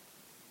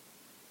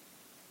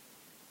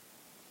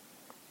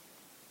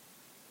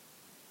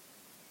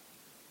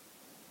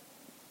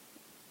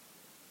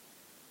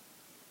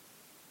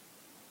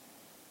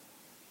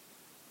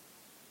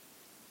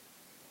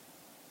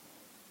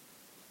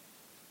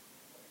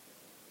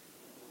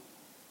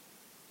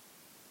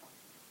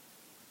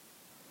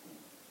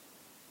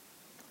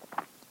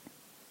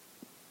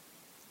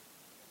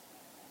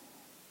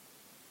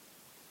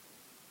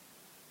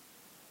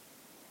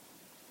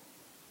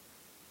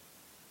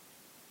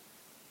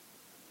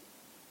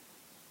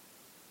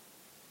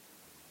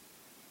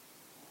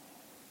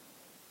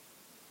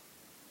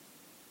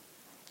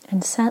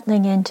 And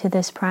settling into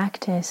this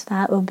practice,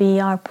 that will be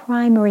our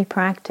primary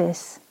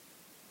practice.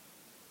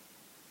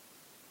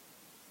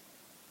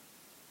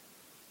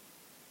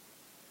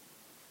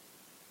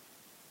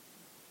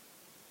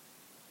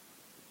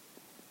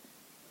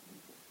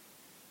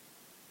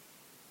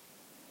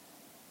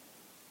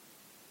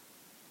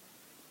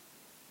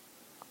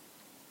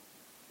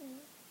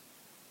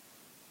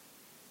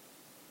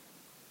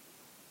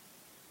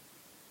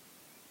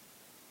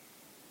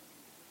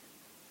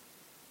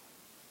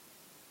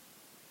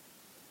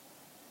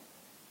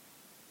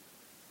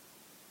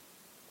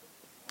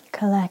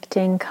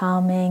 Collecting,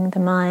 calming the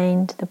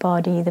mind, the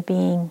body, the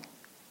being.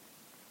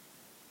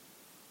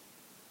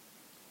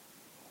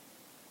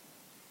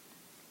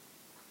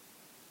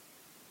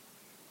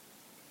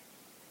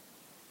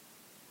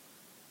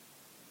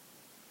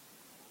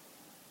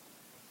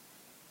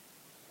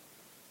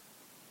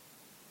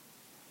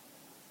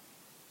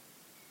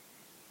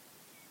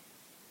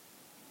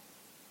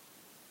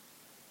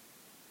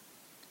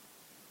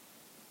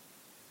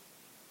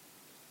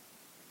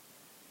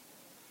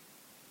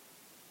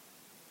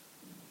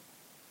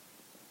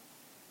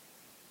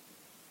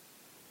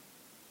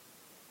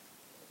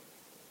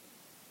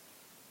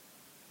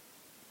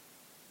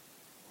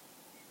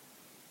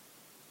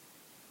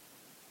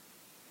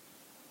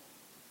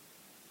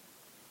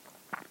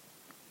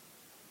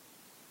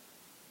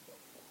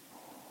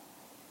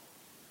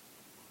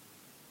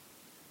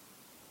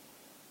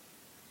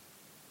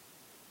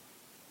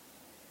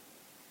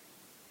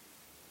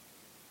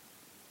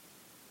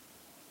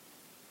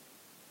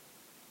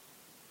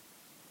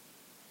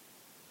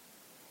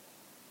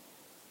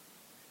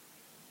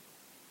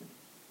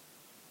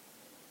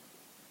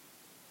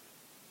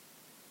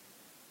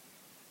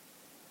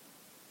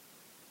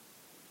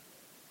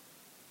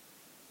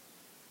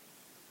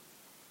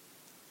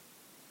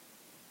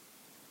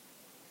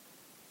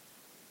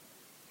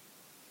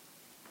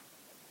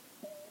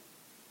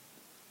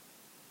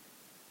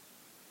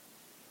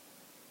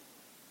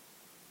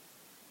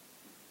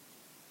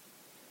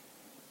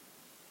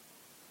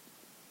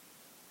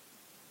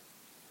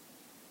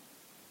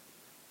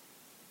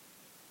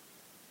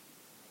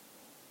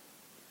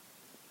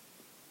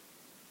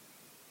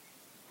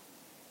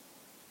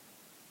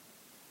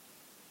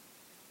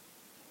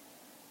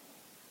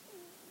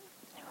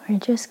 We're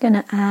just going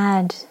to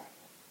add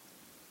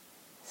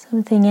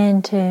something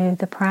into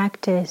the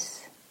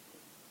practice.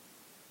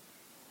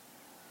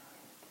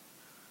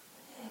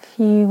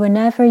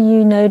 Whenever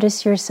you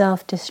notice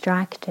yourself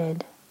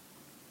distracted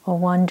or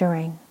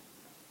wandering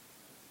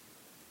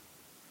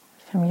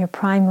from your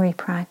primary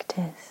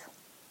practice,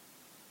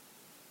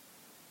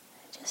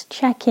 just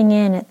checking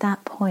in at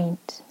that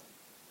point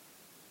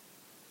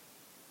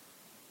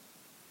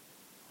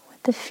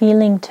what the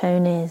feeling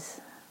tone is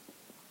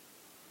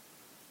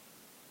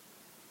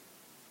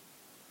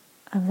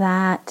of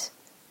that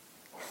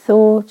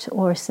thought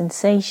or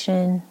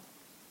sensation.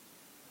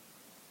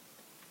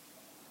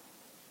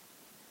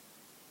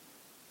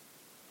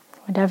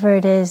 Whatever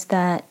it is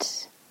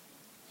that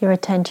your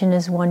attention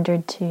has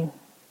wandered to.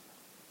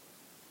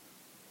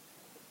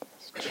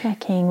 Just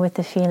checking with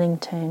the feeling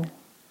tone.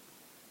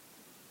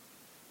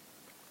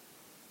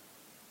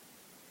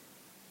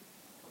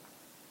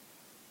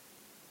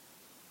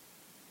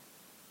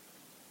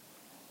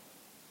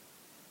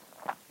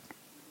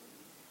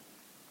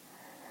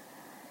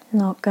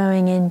 Not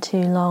going into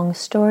long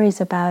stories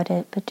about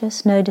it, but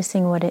just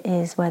noticing what it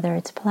is, whether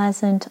it's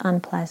pleasant,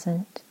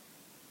 unpleasant,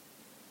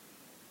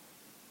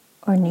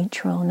 or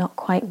neutral, not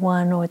quite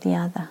one or the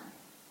other.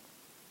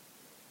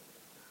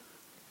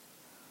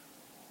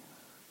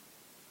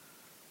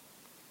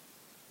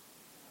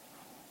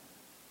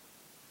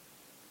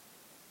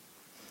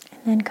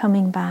 And then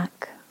coming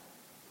back.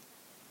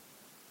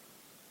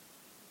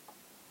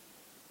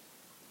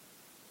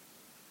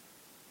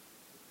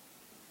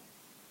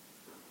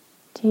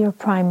 To your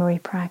primary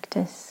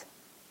practice.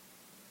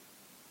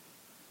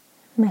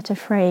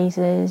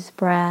 Metaphrases,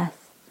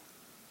 breath,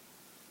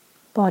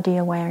 body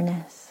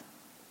awareness.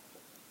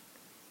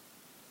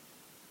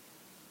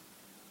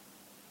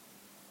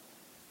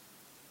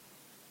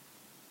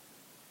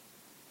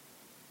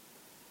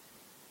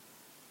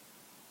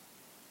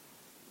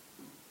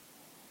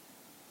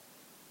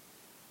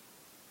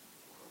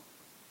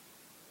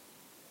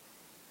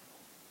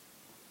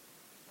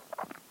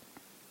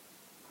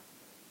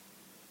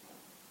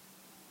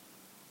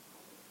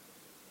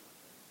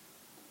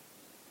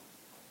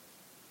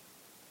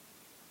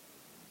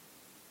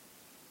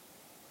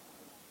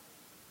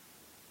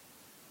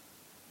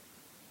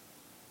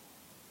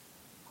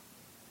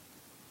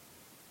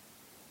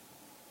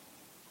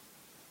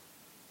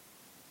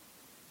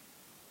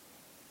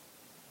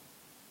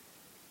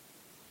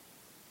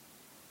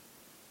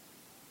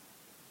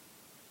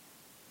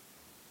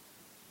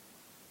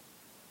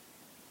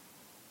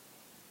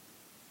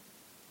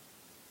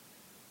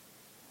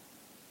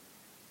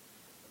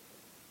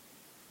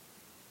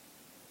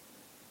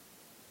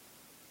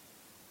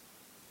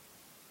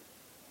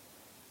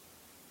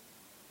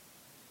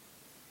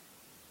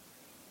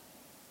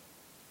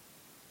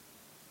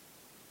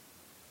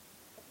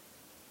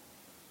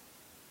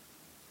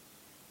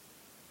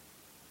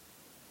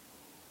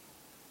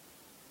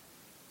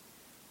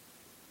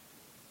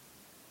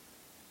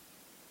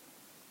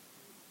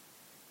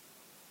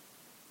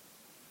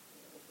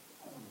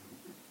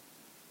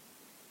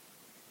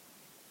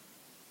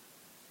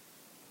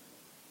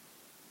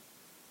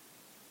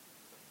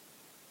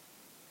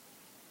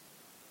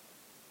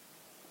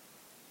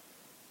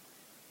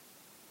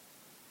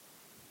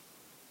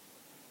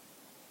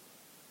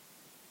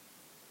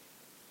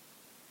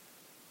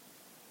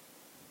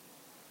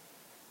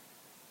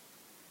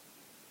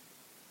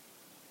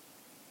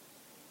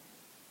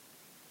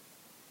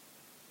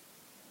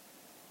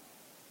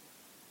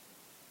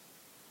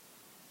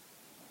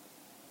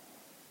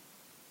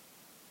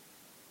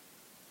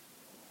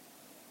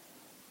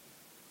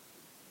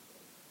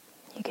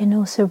 can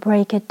also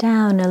break it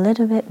down a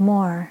little bit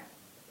more.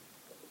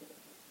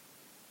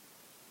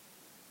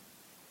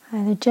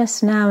 Either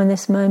just now in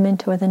this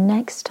moment or the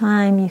next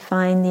time you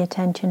find the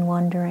attention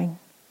wandering.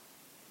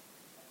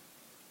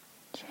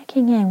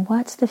 Checking in,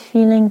 what's the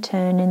feeling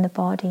tone in the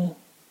body?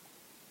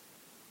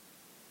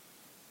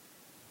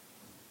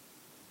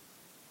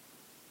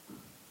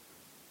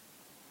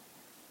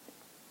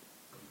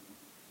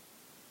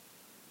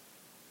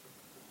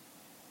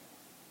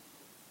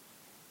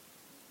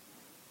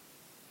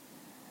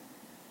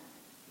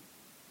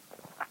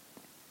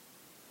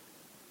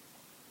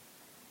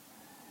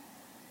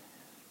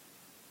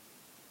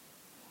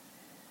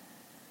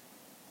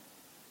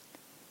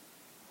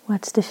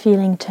 What's the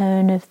feeling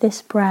tone of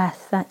this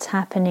breath that's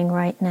happening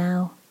right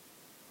now?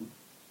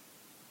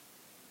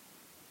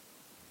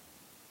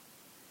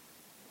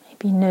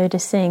 Maybe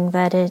noticing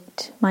that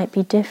it might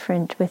be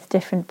different with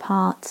different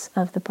parts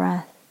of the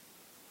breath,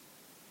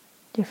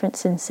 different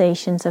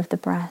sensations of the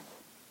breath.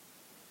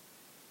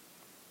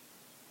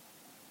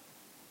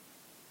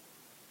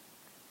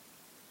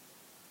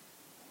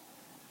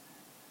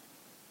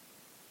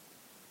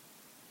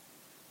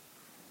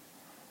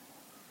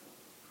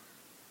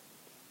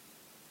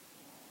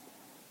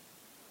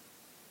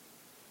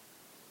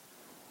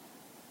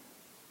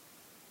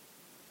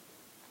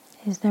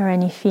 Is there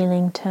any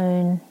feeling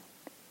tone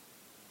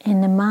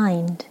in the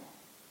mind?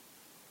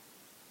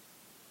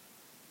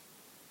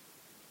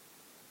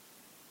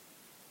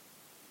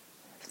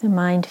 If the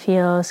mind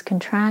feels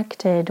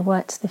contracted,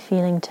 what's the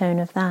feeling tone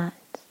of that?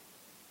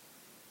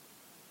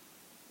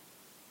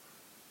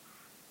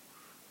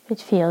 If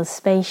it feels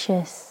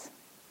spacious,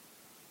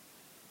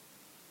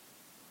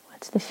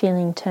 what's the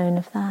feeling tone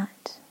of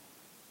that?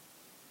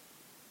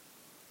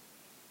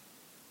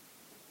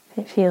 If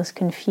it feels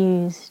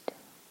confused,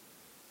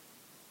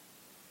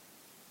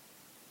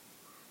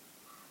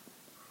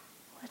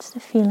 what's the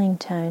feeling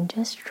tone?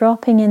 Just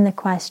dropping in the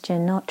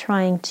question, not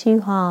trying too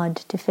hard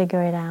to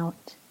figure it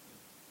out.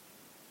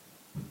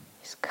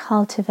 Just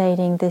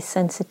cultivating this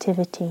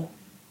sensitivity.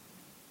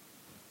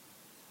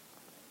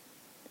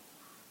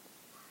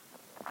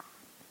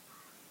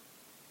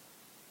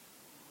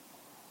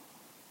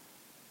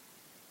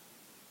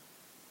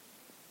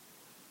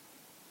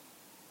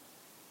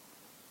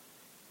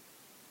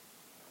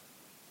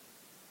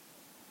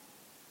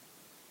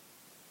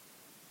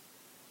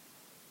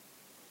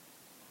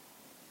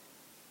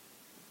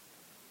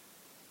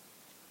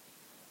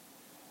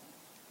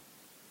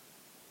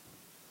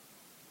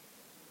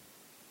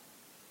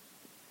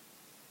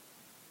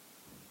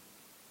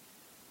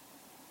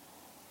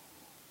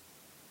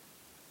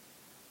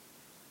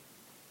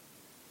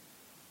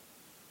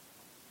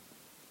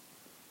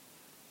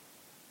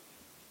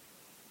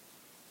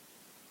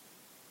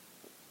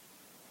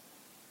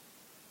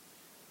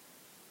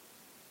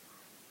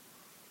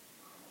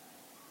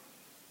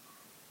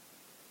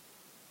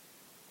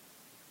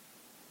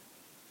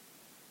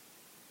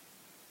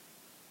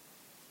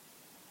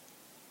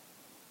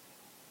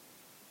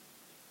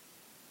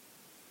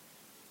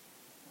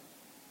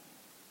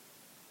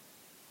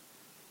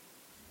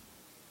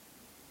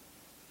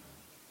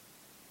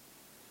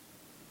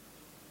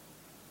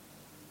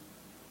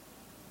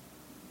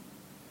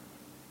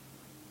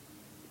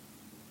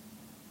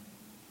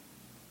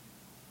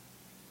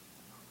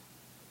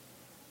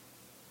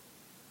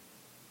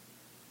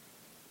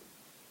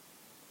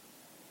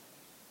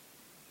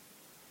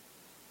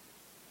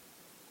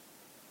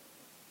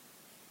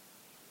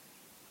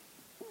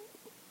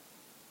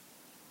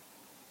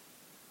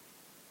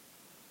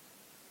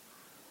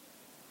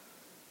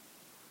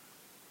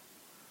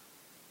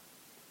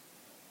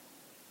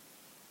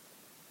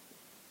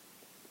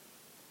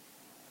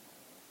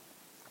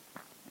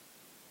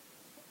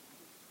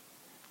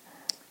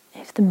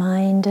 If the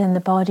mind and the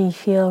body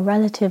feel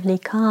relatively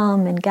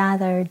calm and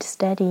gathered,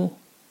 steady, you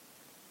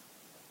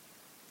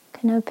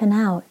can open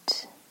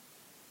out.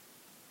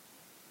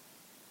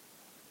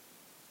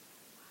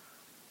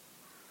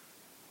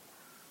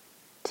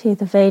 To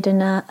the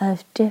Vedana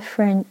of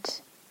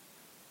different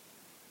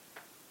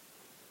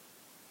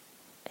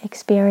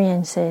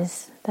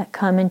experiences that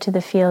come into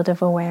the field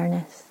of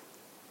awareness.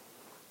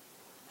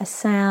 A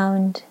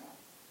sound,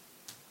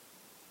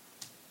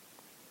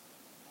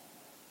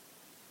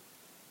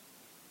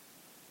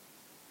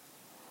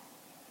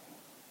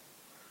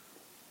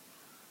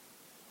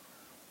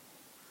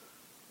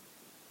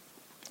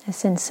 a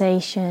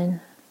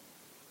sensation,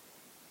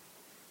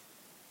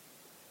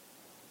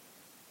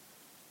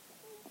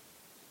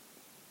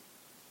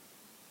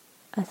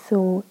 a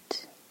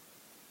thought,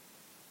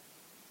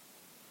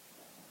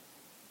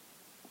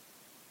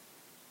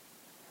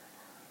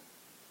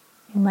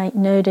 you might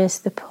notice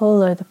the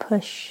pull or the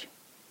push.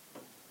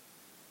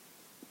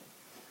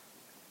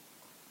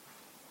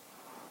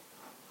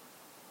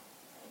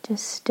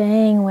 Just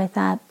staying with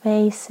that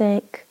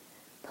basic,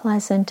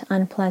 pleasant,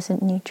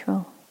 unpleasant,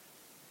 neutral.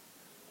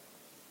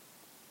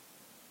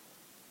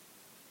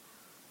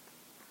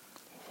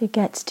 If it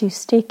gets too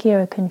sticky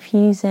or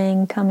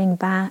confusing, coming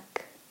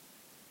back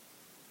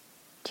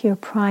to your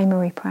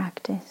primary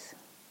practice.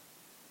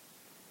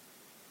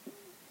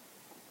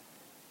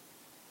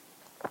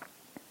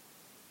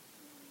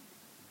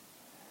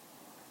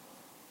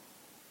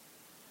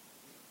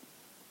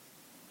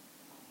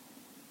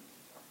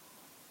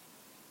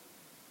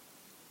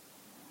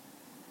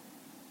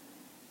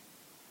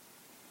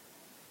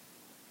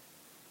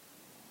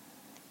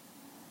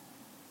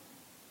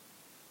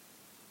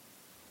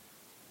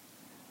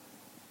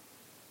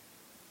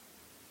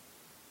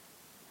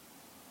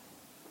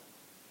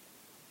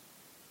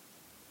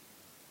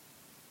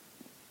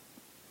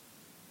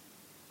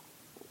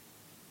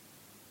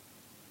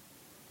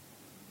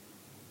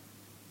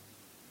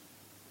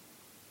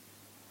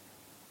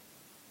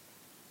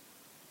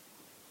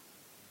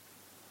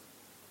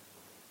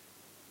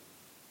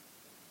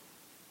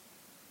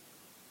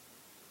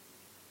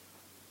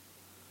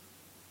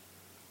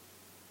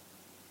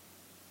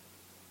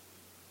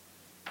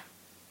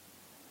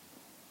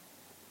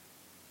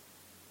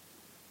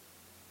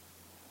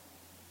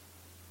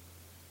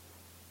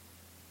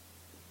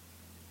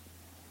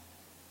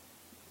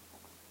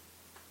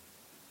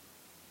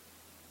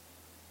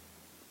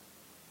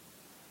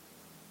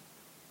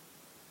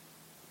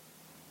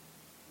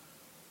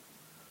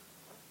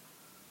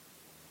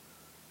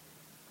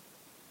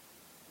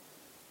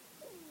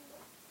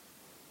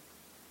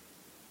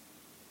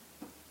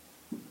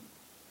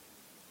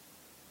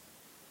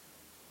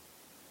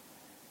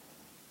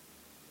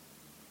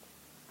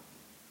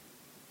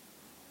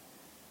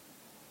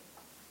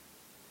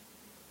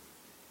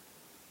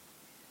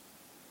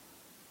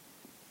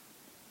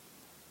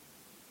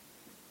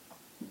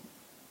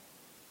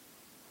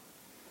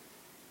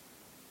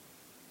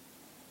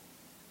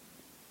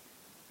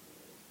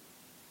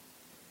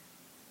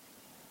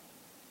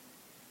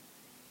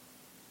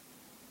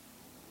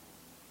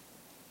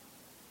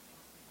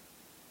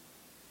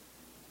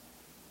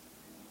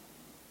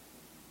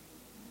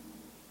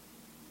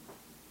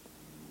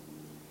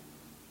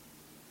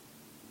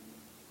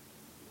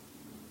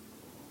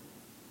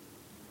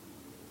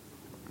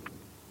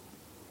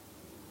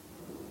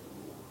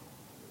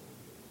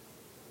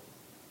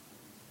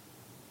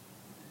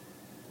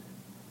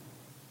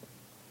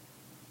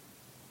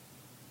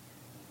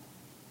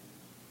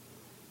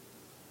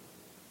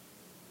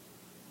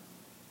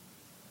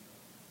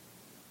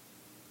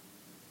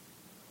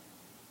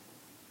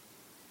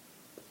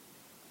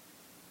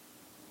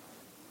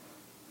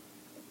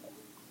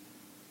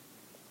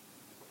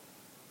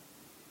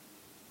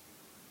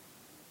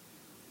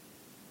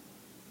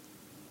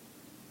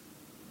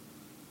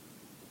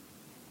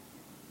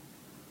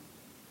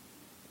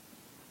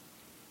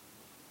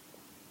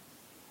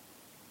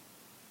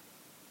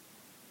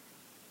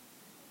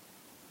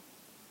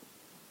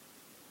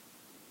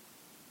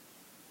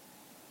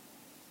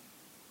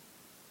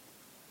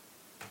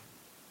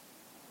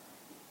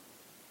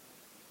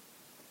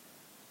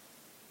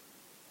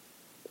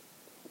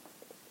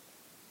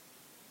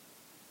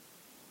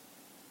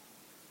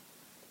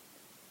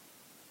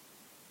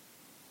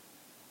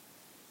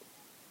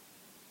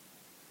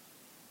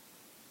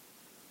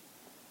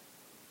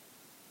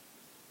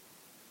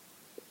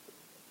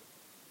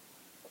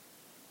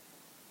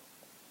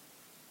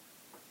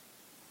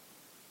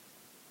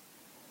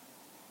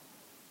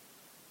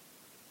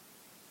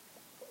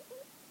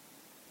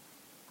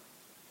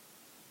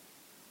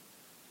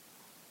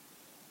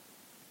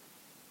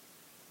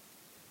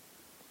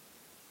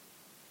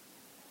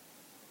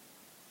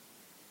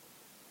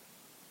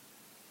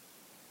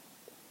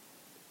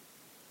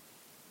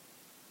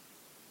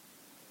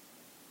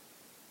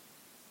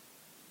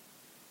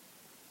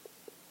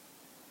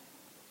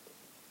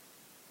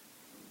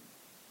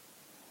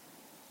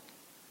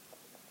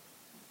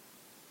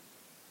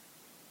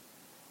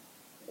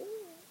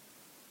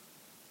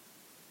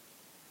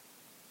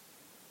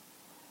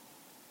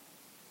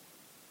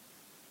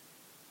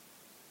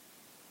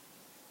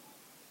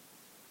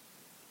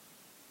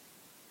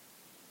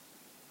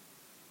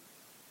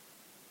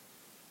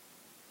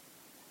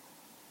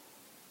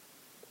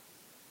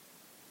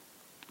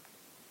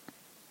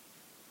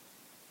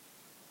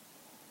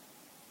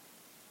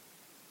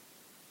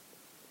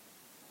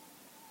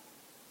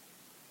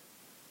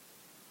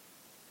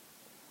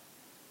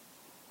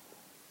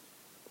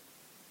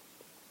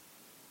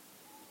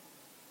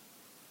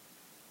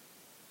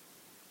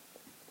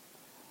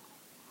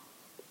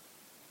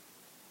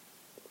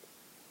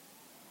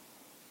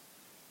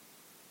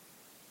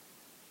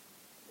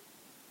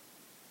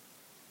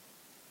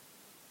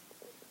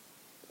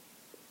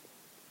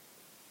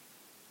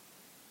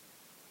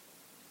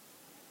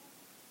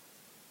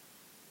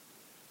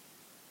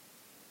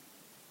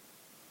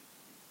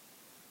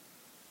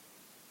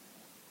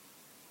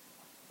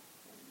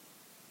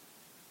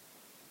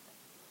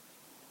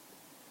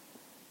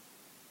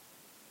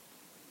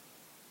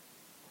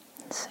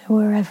 So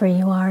wherever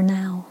you are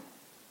now,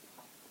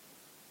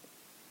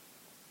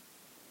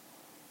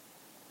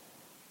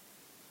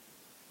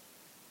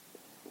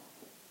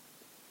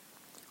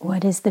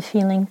 what is the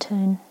feeling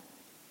tone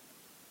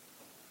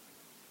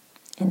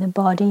in the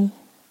body,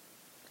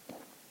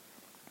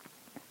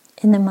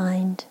 in the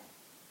mind?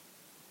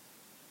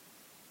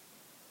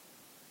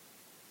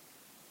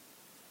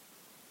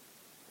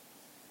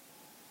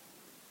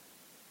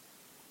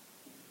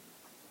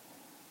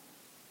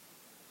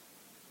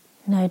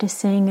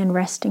 Noticing and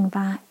resting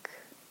back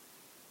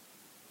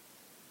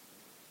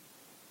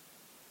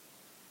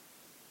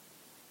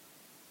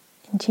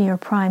into your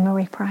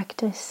primary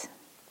practice.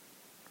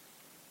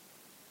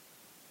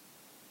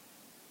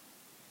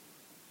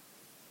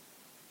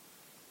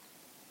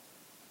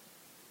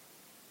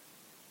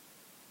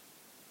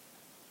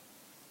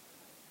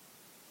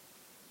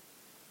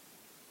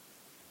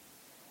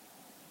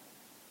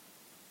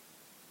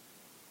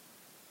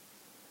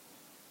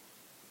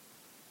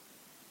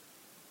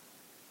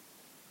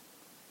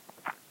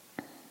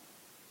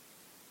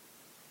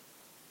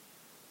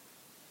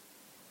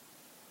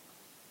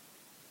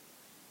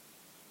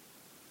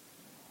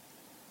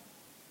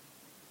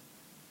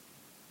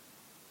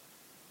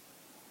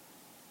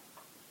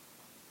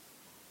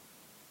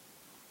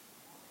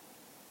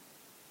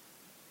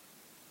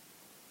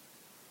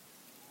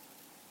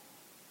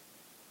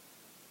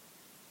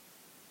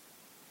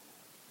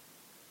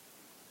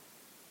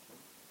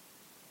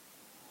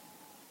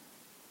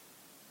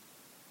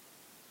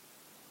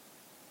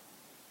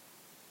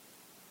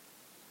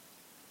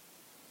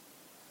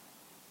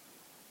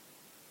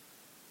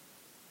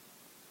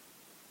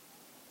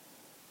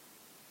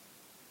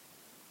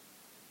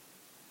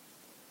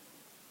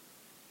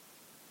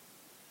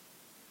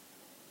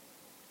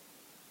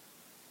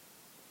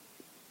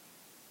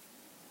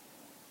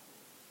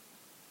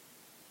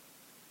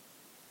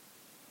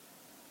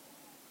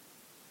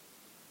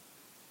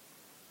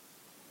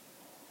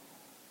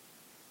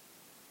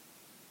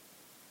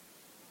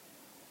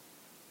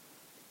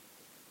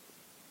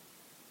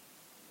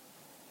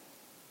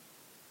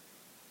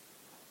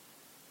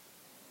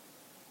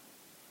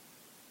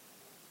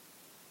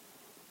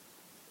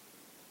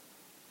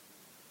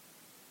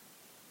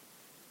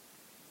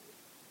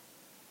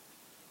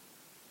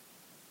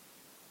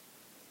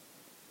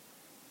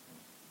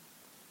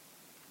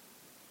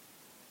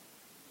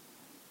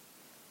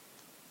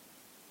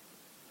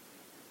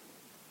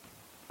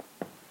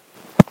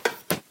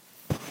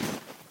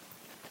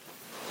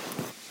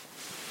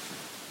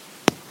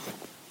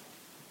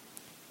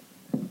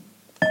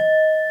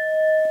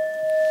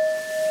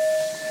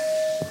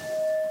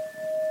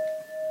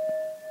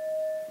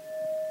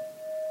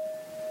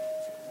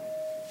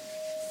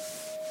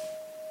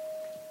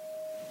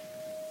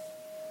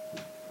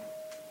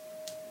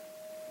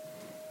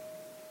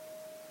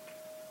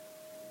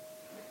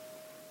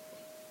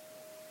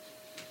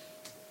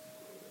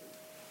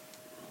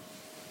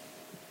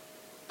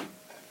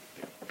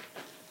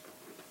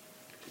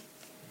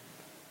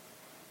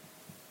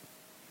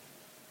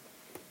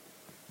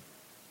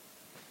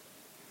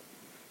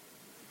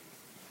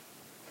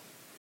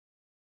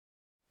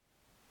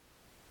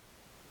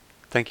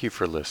 Thank you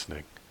for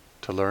listening.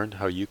 To learn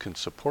how you can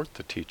support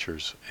the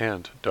teachers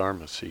and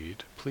Dharma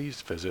Seed,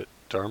 please visit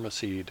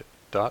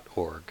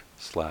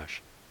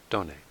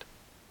dharmaseed.org/donate.